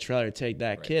 I'd much rather take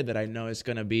that kid that I know is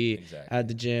going to be at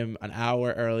the gym an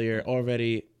hour earlier,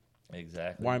 already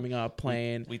warming up,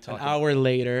 playing, we an hour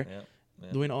later. Yeah.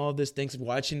 Doing all these things,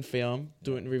 watching film,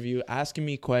 doing review, asking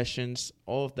me questions,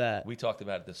 all of that. We talked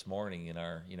about it this morning in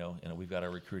our, we've got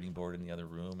our recruiting board in the other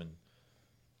room, and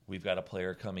we've got a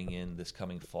player coming in this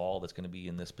coming fall that's going to be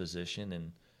in this position,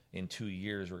 and in 2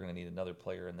 years we're going to need another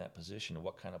player in that position.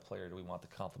 What kind of player do we want to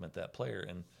complement that player?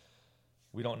 And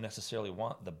we don't necessarily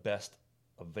want the best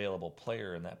available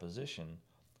player in that position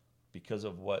because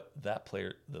of what that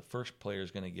player, the first player, is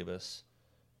going to give us.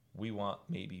 We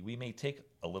may take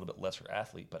a little bit lesser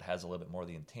athlete, but has a little bit more of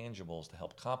the intangibles to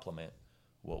help complement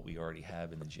what we already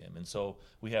have in the gym. And so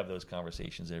we have those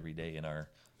conversations every day in our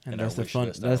that's the fun.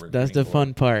 List, that's the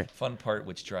fun part. Fun part,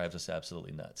 which drives us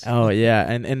absolutely nuts. Oh yeah,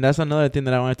 and that's another thing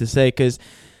that I wanted to say, because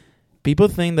people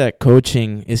think that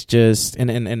coaching is just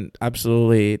and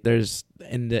absolutely, there's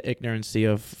in the ignorancy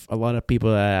of a lot of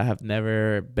people that have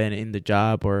never been in the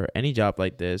job or any job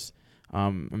like this.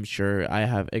 I'm sure I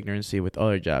have ignorancy with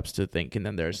other jobs to thinking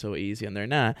that they're so easy, and they're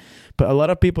not. But a lot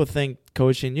of people think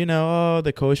coaching,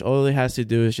 the coach, all he has to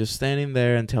do is just standing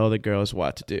there and tell the girls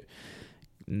what to do.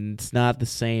 It's not the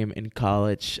same in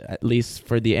college, at least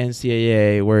for the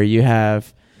NCAA, where you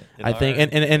have, and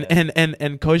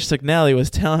Coach Signelli was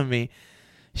telling me,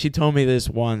 she told me this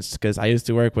once, because I used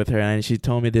to work with her, and she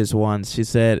told me this once. She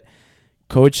said,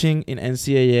 coaching in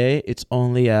NCAA, it's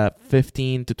only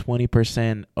 15 to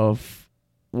 20% of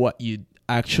what you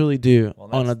actually do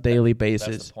on a daily basis.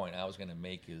 That's the point I was going to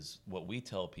make, is what we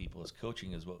tell people is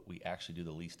coaching is what we actually do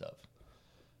the least of.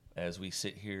 As we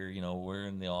sit here, we're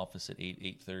in the office at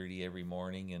 8:30 every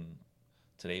morning, and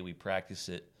today we practice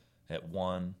it at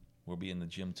 1. We'll be in the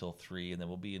gym till 3, and then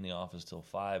we'll be in the office till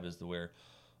 5, where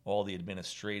all the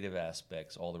administrative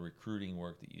aspects, all the recruiting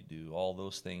work that you do, all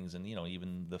those things, and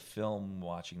even the film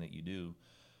watching that you do.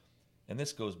 And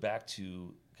this goes back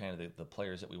to kind of the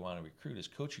players that we want to recruit. Is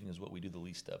coaching is what we do the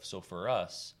least of. So for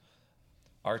us,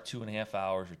 our 2.5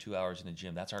 hours or 2 hours in the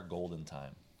gym, that's our golden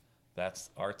time. That's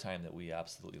our time that we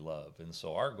absolutely love. And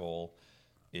so our goal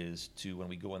is to, when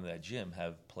we go into that gym,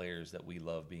 have players that we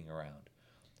love being around.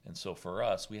 And so for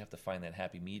us, we have to find that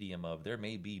happy medium of, there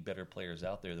may be better players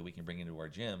out there that we can bring into our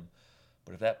gym,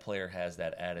 but if that player has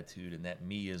that attitude and that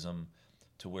meism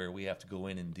to where we have to go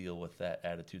in and deal with that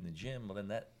attitude in the gym, well, then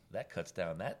that cuts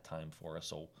down that time for us.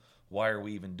 So why are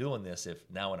we even doing this if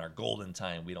now in our golden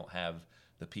time we don't have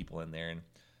the people in there? And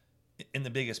in the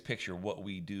biggest picture, what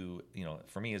we do,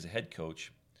 for me as a head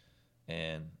coach,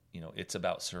 and it's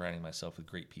about surrounding myself with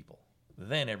great people.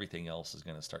 Then everything else is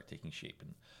going to start taking shape.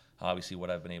 And obviously what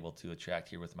I've been able to attract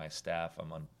here with my staff,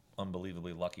 I'm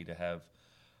unbelievably lucky to have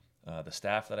the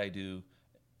staff that I do,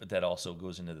 but that also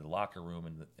goes into the locker room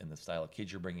and the style of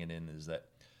kids you're bringing in is that,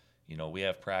 we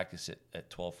have practice at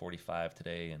 12:45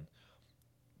 today, and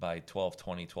by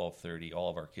 12:20, 12:30, all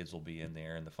of our kids will be in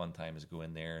there, and the fun time is go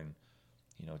in there and,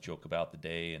 joke about the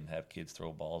day and have kids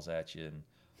throw balls at you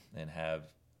and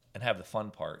have the fun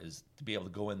part is to be able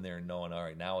to go in there and knowing, all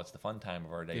right, now it's the fun time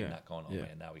of our day, and not going, oh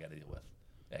man, now we got to deal with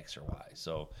X or Y.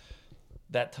 So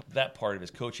that part of his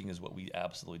coaching is what we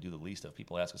absolutely do the least of.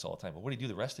 People ask us all the time, well, what do you do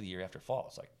the rest of the year after fall?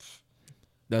 It's like,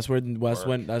 that's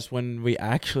when we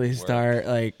actually start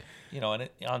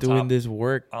doing this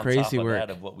work, crazy work. On top of that,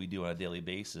 of what we do on a daily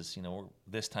basis,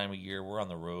 this time of year we're on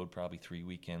the road probably 3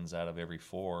 weekends out of every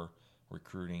 4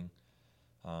 recruiting.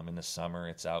 In the summer,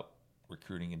 it's out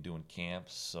recruiting and doing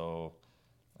camps. So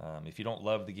if you don't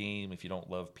love the game, if you don't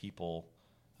love people,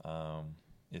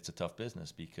 it's a tough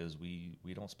business because we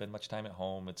don't spend much time at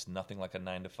home. It's nothing like a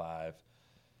 9 to 5,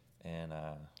 and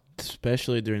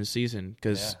especially during season,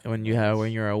 because when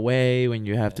you're away, when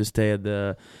you have to stay at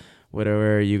the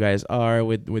whatever you guys are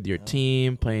with your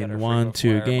team, playing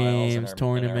 1-2 games,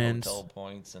 tournaments, hotel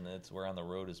points, and we're on the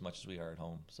road as much as we are at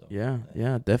home. So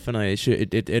yeah, definitely.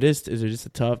 It is just a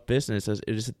tough business. It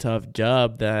is a tough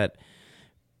job that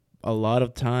a lot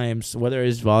of times, whether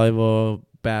it's volleyball,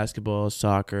 basketball,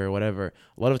 soccer, whatever,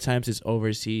 a lot of times it's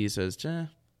overseas as you're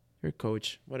a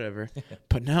coach, whatever.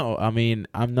 But no, I mean,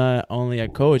 I'm not only a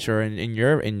coach, or in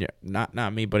your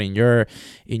not me, but in your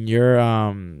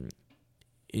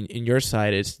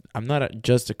side, I'm not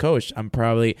just a coach. I'm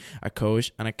probably a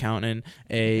coach, an accountant,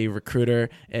 a recruiter,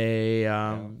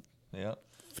 a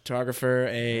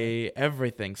photographer,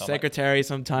 everything, secretary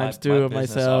sometimes too of myself. My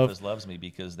business office loves me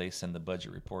because they send the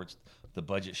budget reports, the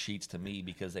budget sheets to me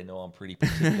because they know I'm pretty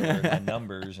particular in my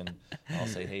numbers, and I'll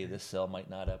say, hey, this cell might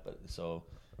not up. So,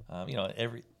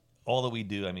 all that we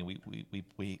do, I mean,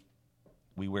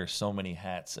 we wear so many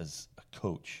hats as a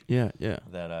coach. Yeah.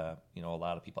 That a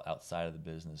lot of people outside of the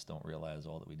business don't realize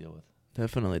all that we deal with.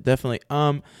 Definitely.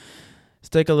 Let's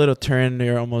take a little turn.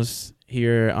 You're almost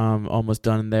here, almost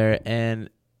done there, and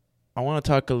I want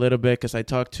to talk a little bit because I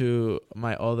talked to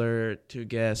my other 2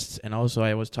 guests, and also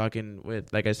I was talking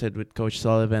with, like I said, with Coach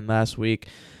Sullivan last week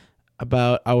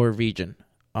about our region.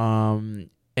 And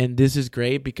this is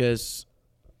great because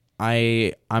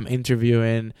I'm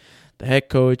interviewing the head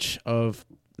coach of,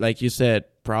 like you said,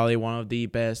 probably one of the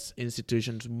best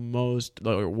institutions, most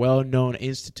well-known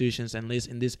institutions, at least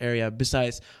in this area,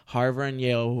 besides Harvard and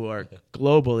Yale, who are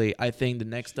globally. I think the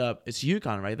next up is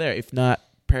UConn right there, if not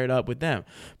paired up with them.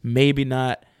 Maybe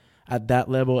not at that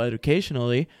level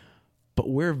educationally, but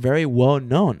we're very well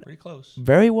known. Pretty close.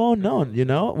 Very well known,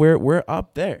 We're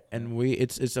up there, and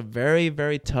it's a very,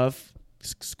 very tough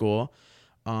school.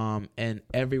 And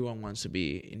everyone wants to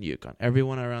be in UConn.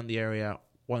 Everyone around the area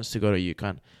wants to go to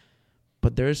UConn.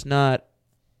 But there's not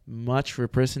much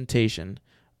representation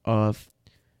of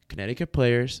Connecticut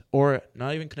players, or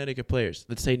not even Connecticut players,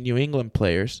 let's say New England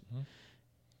players,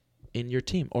 in your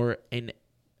team, or in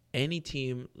any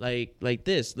team like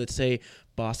this. Let's say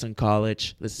Boston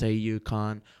College, let's say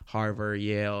UConn, Harvard,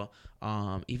 Yale,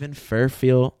 even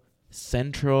Fairfield,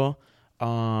 Central,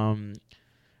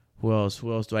 who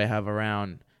else do I have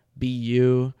around?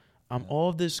 BU. All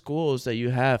of these schools that you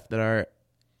have that are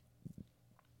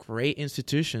great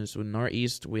institutions. With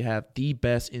Northeast, we have the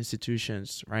best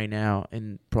institutions right now,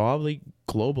 and probably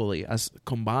globally as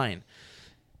combined.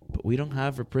 But we don't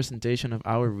have representation of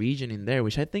our region in there,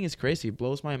 which I think is crazy. It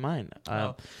blows my mind.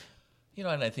 And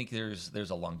I think there's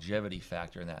a longevity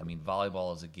factor in that. I mean,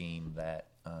 volleyball is a game that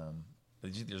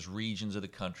there's regions of the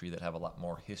country that have a lot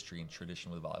more history and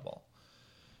tradition with volleyball.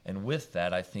 And with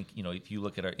that, I think, if you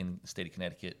look at in the state of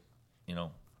Connecticut, a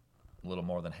little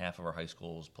more than half of our high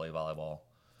schools play volleyball.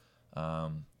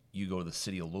 you go to the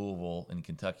city of Louisville in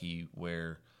Kentucky,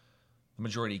 where the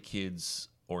majority of kids,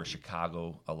 or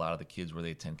Chicago, a lot of the kids where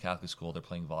they attend Catholic school, they're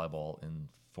playing volleyball in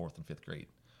 4th and 5th grade.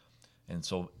 And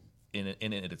so in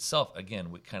it itself,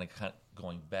 again, we kind of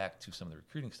going back to some of the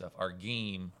recruiting stuff, our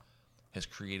game has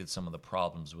created some of the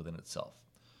problems within itself.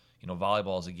 You know,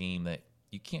 volleyball is a game that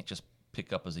you can't just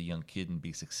pick up as a young kid and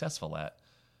be successful at,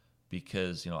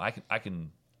 because, you know, I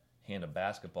can hand a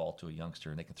basketball to a youngster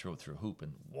and they can throw it through a hoop,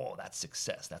 and whoa, that's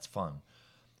success. That's fun.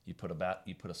 You put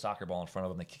a soccer ball in front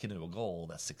of them, they kick it into a goal.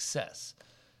 That's success.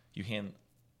 You hand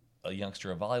a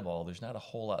youngster a volleyball, there's not a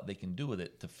whole lot they can do with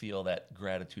it to feel that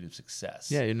gratitude of success.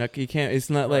 Yeah, you can't. It's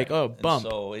not like, oh, bump.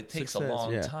 And so it takes success, a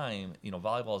long time. You know,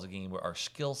 volleyball is a game where our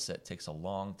skill set takes a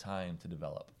long time to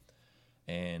develop,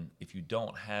 and if you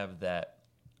don't have that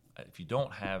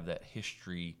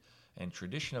history and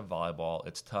tradition of volleyball,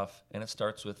 it's tough. And it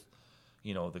starts with,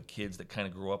 you know, the kids that kind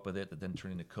of grew up with it, that then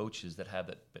turn into coaches that have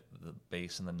the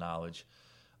base and the knowledge.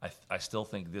 I still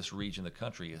think this region of the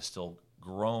country is still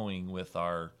growing with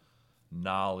our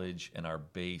knowledge and our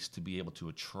base to be able to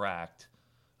attract,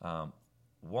 the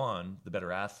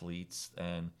better athletes.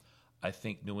 And I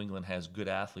think New England has good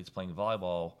athletes playing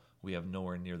volleyball. We have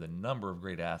nowhere near the number of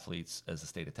great athletes as the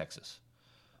state of Texas.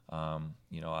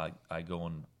 You know, I go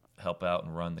and help out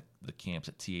and run the camps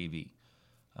at TAV.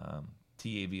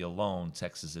 TAV alone,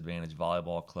 Texas Advantage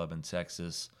Volleyball Club in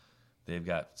Texas, they've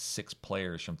got 6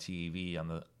 players from TAV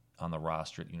on the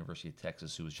roster at University of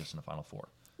Texas who was just in the Final Four.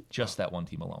 Just that one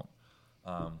team alone.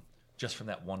 Just from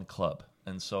that one club.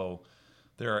 And so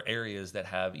there are areas that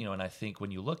have, you know, and I think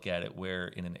when you look at it, where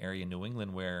in an area in New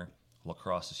England where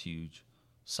lacrosse is huge,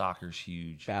 soccer's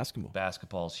huge,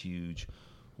 basketball's huge,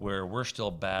 where we're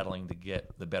still battling to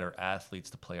get the better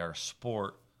athletes to play our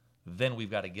sport, then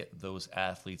we've got to get those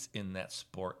athletes in that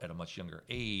sport at a much younger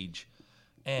age,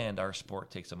 and our sport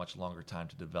takes a much longer time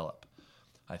to develop.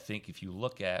 I think if you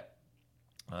look at,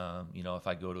 you know, if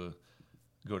I go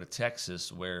to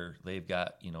Texas, where they've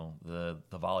got, you know,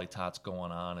 the volley tots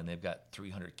going on, and they've got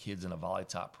 300 kids in a volley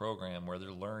tot program where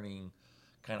they're learning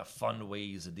kind of fun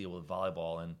ways to deal with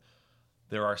volleyball, and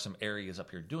there are some areas up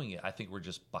here doing it. I think we're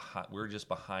just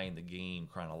behind the game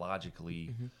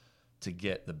chronologically to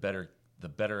get the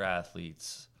better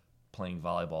athletes playing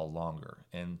volleyball longer,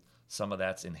 and some of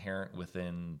that's inherent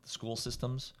within school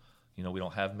systems. You know, we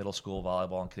don't have middle school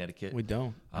volleyball in Connecticut. We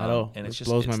don't at all. And it's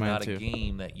not a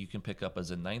game that you can pick up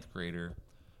as a 9th grader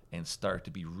and start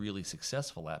to be really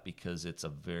successful at, because it's a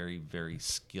very, very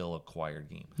skill-acquired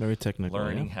game. Very technical.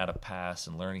 Learning how to pass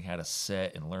and learning how to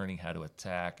set and learning how to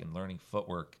attack and learning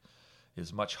footwork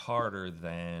is much harder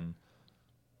than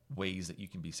ways that you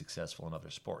can be successful in other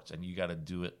sports. And you got to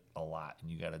do it a lot, and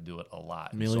you got to do it a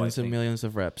lot. Millions and millions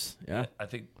of reps. Yeah. I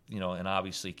think, you know, and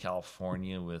obviously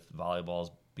California with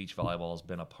beach volleyball has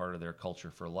been a part of their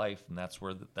culture for life, and that's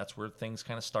where things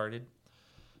kind of started.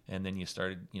 And then you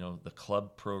started, you know, the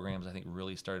club programs, I think,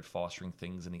 really started fostering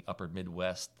things in the upper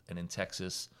Midwest and in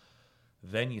Texas.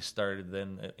 Then you started,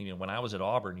 you know, when I was at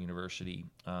Auburn University,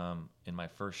 in my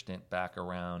first stint back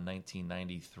around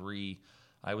 1993,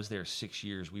 I was there 6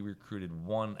 years. We recruited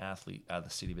 1 athlete out of the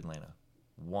city of Atlanta.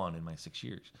 1 in my 6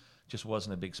 years. Just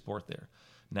wasn't a big sport there.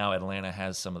 Now Atlanta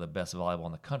has some of the best volleyball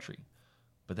in the country,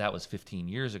 but that was 15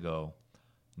 years ago.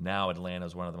 Now Atlanta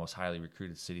is one of the most highly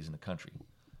recruited cities in the country.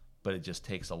 But it just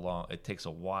takes a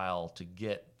while to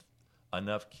get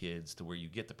enough kids to where you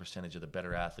get the percentage of the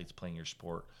better athletes playing your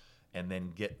sport, and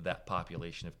then get that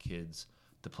population of kids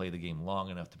to play the game long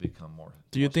enough to become more.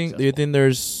 Do you think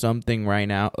there's something right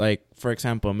now, like, for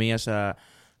example, me as a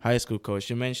high school coach,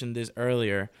 you mentioned this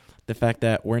earlier, the fact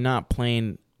that we're not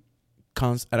playing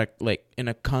in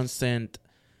a constant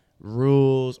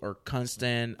rules or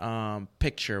constant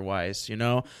picture wise, you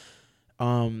know?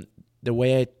 The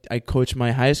way I coach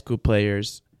my high school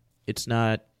players, it's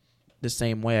not the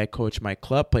same way I coach my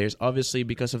club players, obviously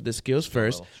because of the skills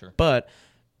first, sure. But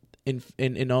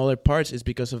in all their parts is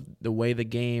because of the way the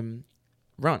game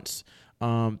runs.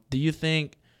 Do you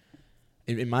think,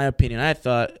 in my opinion, I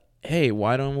thought, hey,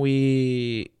 why don't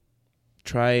we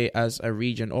try as a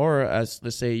region or as,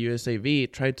 let's say,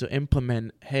 USAV, try to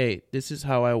implement, hey, this is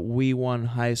how we want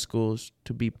high schools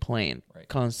to be playing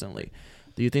constantly.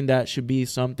 Do you think that should be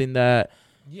something that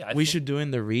we should do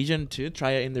in the region too?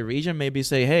 Try it in the region. Maybe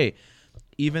say, hey,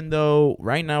 even though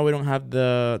right now we don't have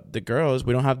the girls,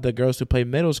 we don't have the girls to play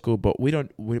middle school, but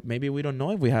maybe we don't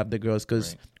know if we have the girls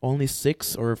because only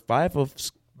 6 or 5 of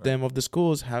them of the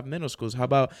schools have middle schools. How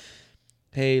about,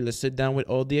 hey, let's sit down with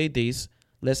all the ADs.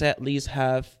 Let's at least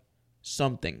have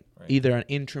something, either an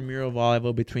intramural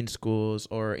volleyball between schools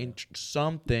or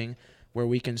something where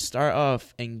we can start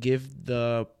off and give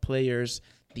the players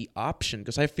the option,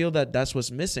 because I feel that that's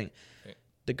what's missing. Right.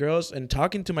 The girls, and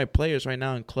talking to my players right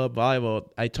now in club volleyball,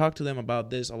 I talk to them about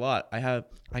this a lot.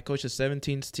 I coach a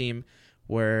 17s team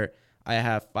where I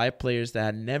have 5 players that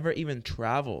had never even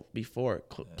traveled before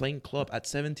playing club at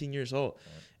 17 years old.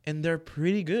 And they're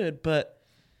pretty good, but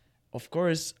of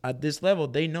course, at this level,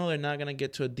 they know they're not going to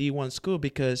get to a D1 school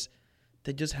because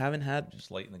they just haven't had...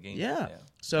 Just late in the game. Yeah.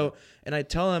 So, and I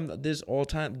tell them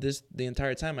the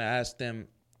entire time I ask them,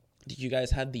 did you guys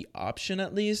have the option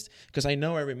at least? Because I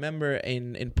remember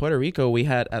in Puerto Rico, we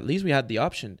had the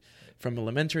option from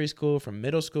elementary school, from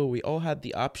middle school. We all had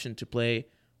the option to play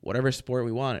whatever sport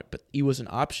we wanted, but it was an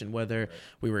option whether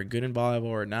we were good in volleyball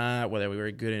or not, whether we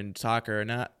were good in soccer or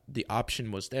not. The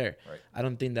option was there. Right. I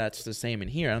don't think that's the same in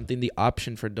here. I don't think the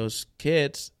option for those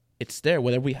kids, it's there.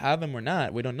 Whether we have them or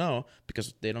not, we don't know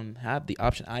because they don't have the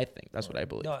option. I think that's what I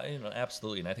believe. No,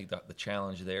 absolutely, and I think the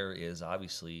challenge there is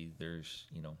obviously there's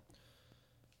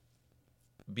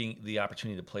being the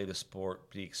opportunity to play the sport,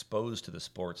 be exposed to the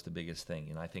sport's the biggest thing,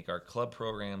 and I think our club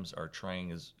programs are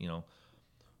trying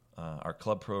our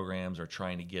club programs are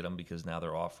trying to get them because now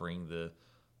they're offering the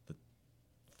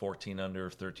 14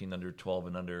 under, 13 under, 12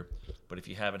 and under. But if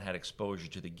you haven't had exposure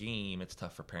to the game, it's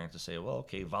tough for parents to say, well,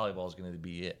 okay, volleyball is going to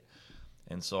be it.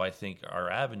 And so I think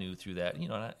our avenue through that,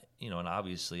 and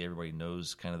obviously everybody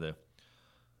knows kind of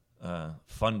the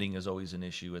funding is always an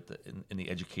issue in the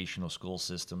educational school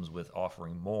systems with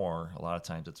offering more. A lot of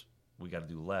times we got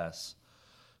to do less.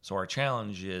 So our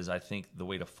challenge is, I think, the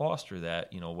way to foster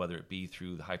that, whether it be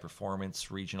through the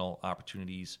high-performance regional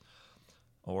opportunities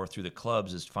or through the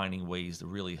clubs, is finding ways to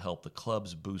really help the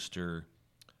clubs booster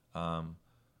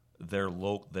their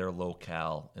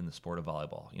locale in the sport of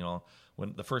volleyball.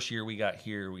 When the first year we got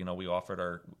here, we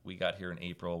got here in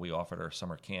April, we offered our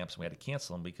summer camps, and we had to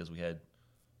cancel them because we had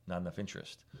not enough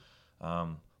interest.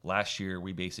 Last year,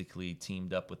 we basically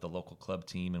teamed up with the local club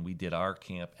team, and we did our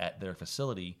camp at their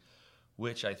facility,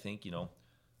 which I think,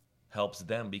 helps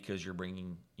them because you're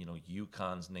bringing,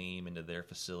 UConn's name into their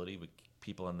facility with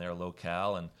people in their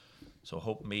locale. And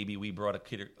so maybe we brought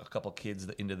a couple kids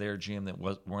into their gym that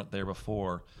weren't there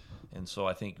before. And so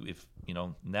I think if,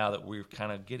 now that we're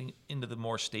kind of getting into the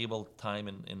more stable time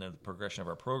in the progression of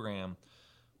our program,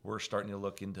 we're starting to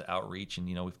look into outreach. And,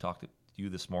 we've talked to you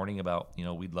this morning about,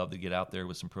 we'd love to get out there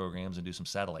with some programs and do some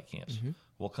satellite camps. Mm-hmm.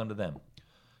 We'll come to them.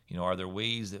 Are there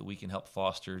ways that we can help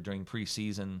foster during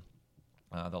preseason?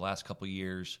 The last couple of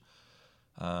years,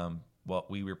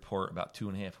 we report about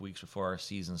 2.5 weeks before our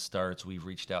season starts. We've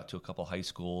reached out to a couple high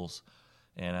schools,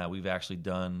 and we've actually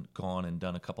gone and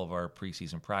done a couple of our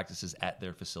preseason practices at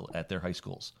their high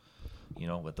schools.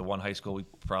 With the one high school, we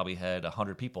probably had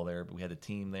 100 people there, but we had a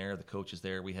team there, the coaches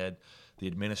there, we had the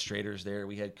administrators there,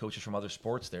 we had coaches from other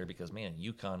sports there because, man,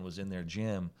 UConn was in their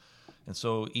gym. And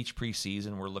so each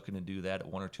preseason, we're looking to do that at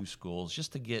 1 or 2 schools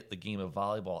just to get the game of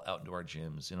volleyball out into our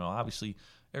gyms. Obviously,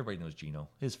 everybody knows Gino.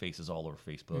 His face is all over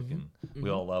Facebook, and we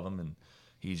all love him, and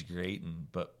he's great.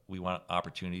 But we want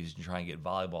opportunities to try and get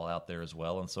volleyball out there as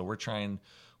well. And so we're trying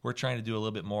to do a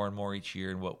little bit more and more each year,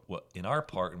 and what in our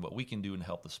part and what we can do and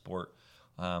help the sport.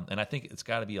 And I think it's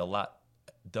got to be a lot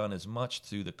done as much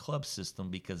through the club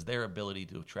system because their ability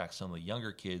to attract some of the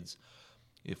younger kids.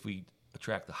 If we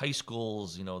attract the high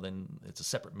schools, then it's a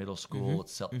separate middle school,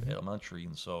 it's elementary.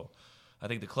 And so I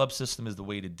think the club system is the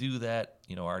way to do that.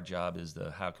 Our job is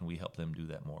how can we help them do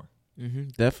that more?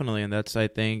 Definitely. And that's, I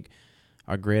think,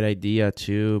 a great idea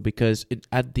too, because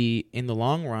in the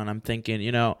long run, I'm thinking,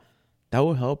 that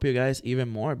will help you guys even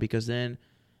more because then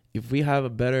if we have a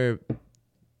better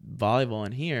volleyball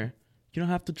in here, you don't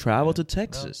have to travel to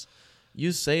Texas. No.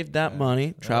 You save that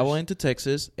money, travel into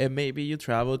Texas, and maybe you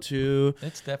travel to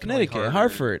Connecticut,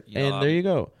 Hartford, and there you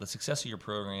go. The success of your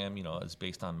program, is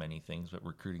based on many things, but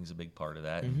recruiting is a big part of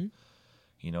that. And,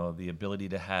 the ability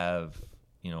to have,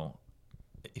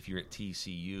 if you're at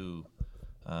TCU,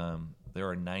 there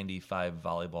are 95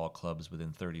 volleyball clubs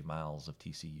within 30 miles of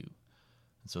TCU.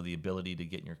 And so the ability to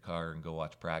get in your car and go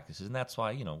watch practices, and that's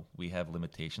why, we have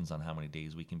limitations on how many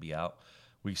days we can be out.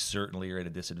 We certainly are at a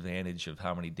disadvantage of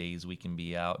how many days we can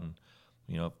be out, and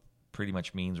pretty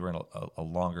much means we're in a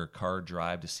longer car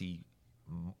drive to see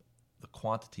the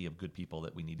quantity of good people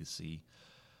that we need to see.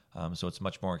 So it's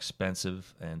much more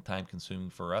expensive and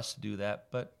time-consuming for us to do that,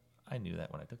 but I knew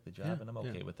that when I took the job, and I'm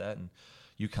okay with that. And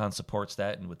UConn supports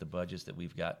that, and with the budgets that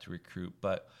we've got to recruit.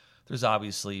 But there's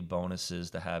obviously bonuses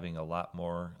to having a lot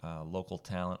more local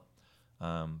talent.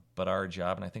 But our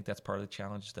job, and I think that's part of the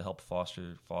challenge, is to help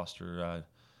foster the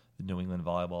New England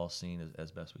volleyball scene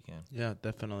as best we can. Yeah,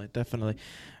 definitely.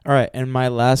 All right, and my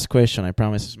last question, I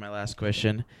promise this is my last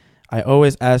question. I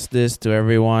always ask this to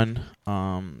everyone.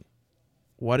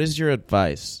 what is your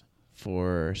advice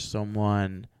for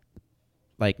someone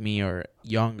like me or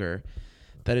younger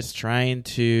that is trying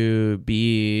to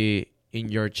be in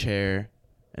your chair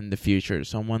in the future?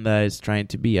 Someone that is trying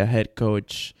to be a head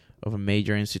coach of a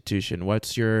major institution.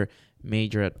 What's your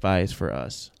major advice for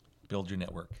us? Build your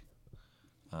network.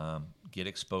 Get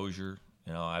exposure.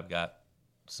 You know, I've got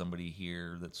somebody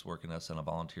here that's working us on a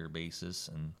volunteer basis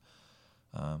and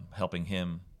helping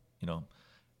him,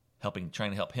 trying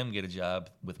to help him get a job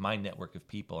with my network of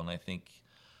people. And I think,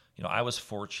 I was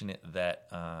fortunate that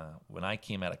when I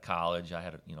came out of college, I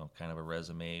had kind of a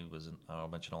resume, was a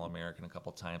bunch of All-American a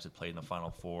couple of times, had played in the Final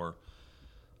Four,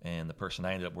 and the person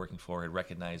I ended up working for had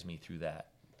recognized me through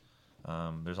that.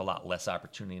 There's a lot less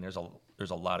opportunity, and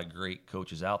there's a lot of great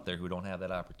coaches out there who don't have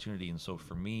that opportunity. And so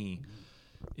for me,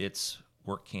 it's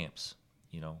work camps.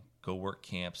 Go work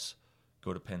camps.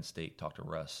 Go to Penn State, talk to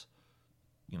Russ.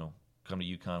 Come to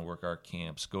UConn, work our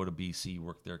camps. Go to BC,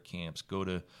 work their camps.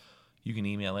 You can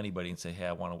email anybody and say, hey,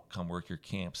 I want to come work your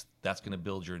camps. That's going to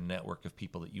build your network of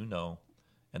people that you know,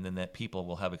 and then that people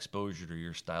will have exposure to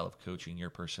your style of coaching,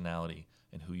 your personality,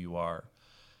 and who you are.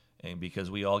 And because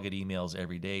we all get emails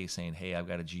every day saying, hey, I've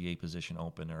got a GA position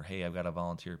open, or hey, I've got a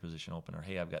volunteer position open, or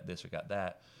hey, I've got this or got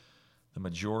that. The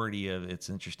majority of it's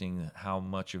interesting how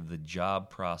much of the job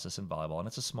process in volleyball, and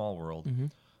it's a small world,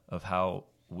 of how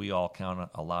we all count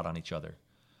a lot on each other.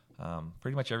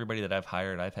 Pretty much everybody that I've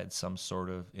hired, I've had some sort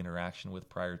of interaction with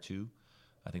prior to.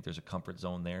 I think there's a comfort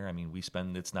zone there. I mean,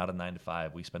 it's not a 9 to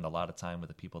 5. We spend a lot of time with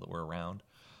the people that we're around.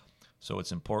 So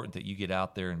it's important that you get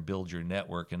out there and build your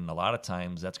network. And a lot of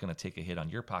times that's going to take a hit on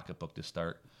your pocketbook to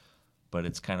start. But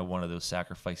it's kind of one of those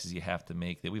sacrifices you have to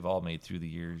make that we've all made through the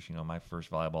years. My first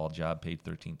volleyball job paid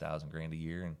 $13,000 a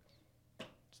year, and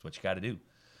it's what you got to do.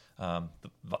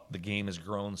 The game has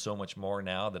grown so much more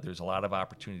now that there's a lot of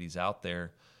opportunities out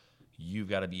there. You've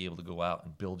got to be able to go out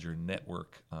and build your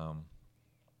network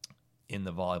in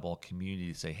the volleyball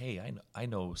community to say, hey, I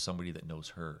know somebody that knows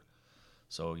her.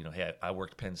 So, hey, I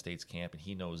worked Penn State's camp, and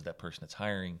he knows that person that's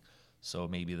hiring, so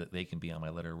maybe that they can be on my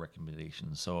letter of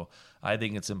recommendation. So I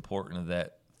think it's important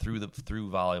that through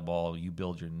volleyball, you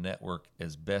build your network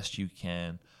as best you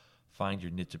can, find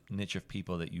your niche of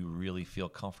people that you really feel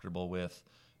comfortable with,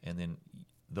 and then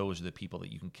those are the people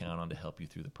that you can count on to help you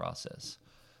through the process.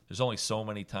 There's only so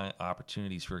many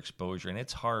opportunities for exposure, and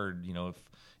it's hard,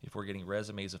 if we're getting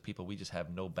resumes of people we just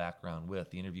have no background with.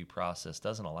 The interview process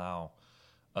doesn't allow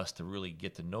us to really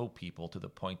get to know people to the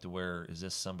point to where, is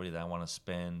this somebody that I want to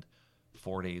spend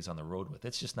 4 days on the road with?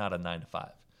 It's just not a 9 to 5.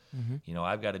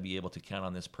 I've got to be able to count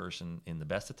on this person in the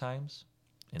best of times,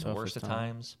 in the worst of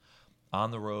times,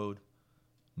 on the road,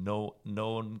 know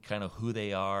kind of who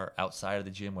they are outside of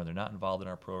the gym when they're not involved in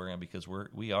our program, because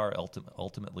we are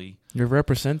ultimately, you're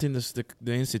representing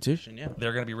the institution. Yeah,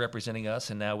 they're going to be representing us,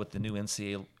 and now with the new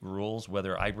NCAA rules,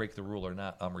 whether I break the rule or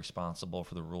not, I'm responsible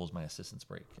for the rules my assistants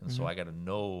break. And so I've got to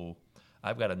know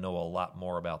a lot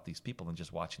more about these people than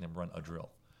just watching them run a drill.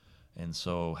 And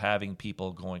so having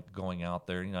people going out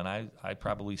there, and I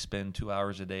probably spend 2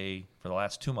 hours a day for the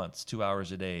last 2 months, 2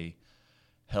 hours a day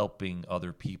helping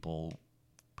other people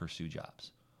pursue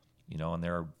jobs, and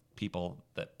there are people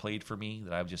that played for me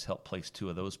that I've just helped place 2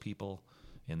 of those people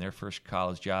in their first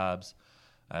college jobs.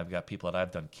 I've got people that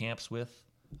I've done camps with,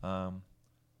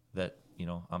 that,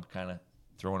 I'm kind of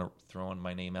throwing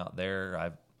my name out there.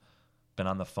 I've been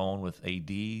on the phone with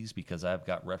ADs because I've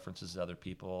got references to other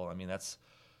people. I mean, that's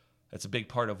a big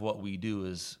part of what we do,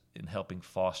 is in helping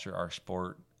foster our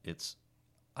sport.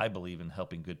 I believe in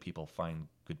helping good people find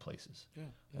good places. Yeah,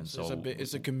 and so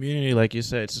it's a community, like you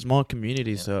said. It's a small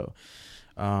community. Yeah. So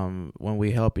when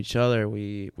we help each other,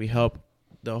 we help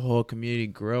the whole community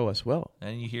grow as well.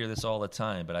 And you hear this all the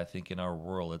time, but I think in our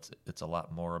world, it's a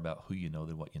lot more about who you know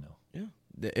than what you know.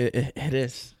 Yeah, it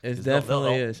is. It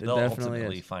definitely is. They'll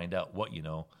ultimately find out what you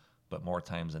know, but more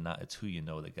times than not, it's who you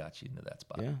know that got you into that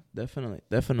spot. Yeah, definitely.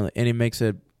 And it makes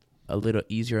it a little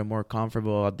easier and more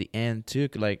comfortable at the end too,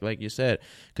 like you said,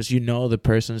 because the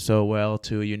person so well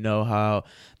too. You know how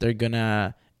they're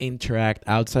gonna interact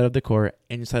outside of the court,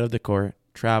 inside of the court,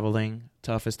 traveling,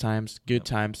 toughest times, good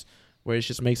times, where it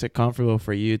just makes it comfortable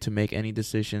for you to make any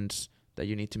decisions that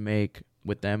you need to make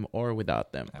with them or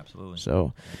without them. Absolutely.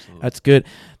 So that's good.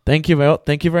 Thank you, Val.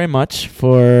 Thank you very much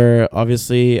for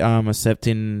obviously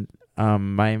accepting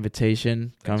my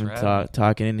invitation. Come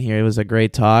talking in here. It was a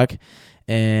great talk.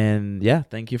 And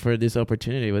thank you for this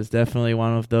opportunity. It was definitely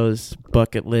one of those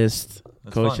bucket list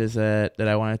coaches that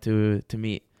I wanted to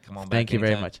meet. Come on back. Thank you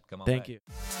anytime. very much. Come on Thank back. you.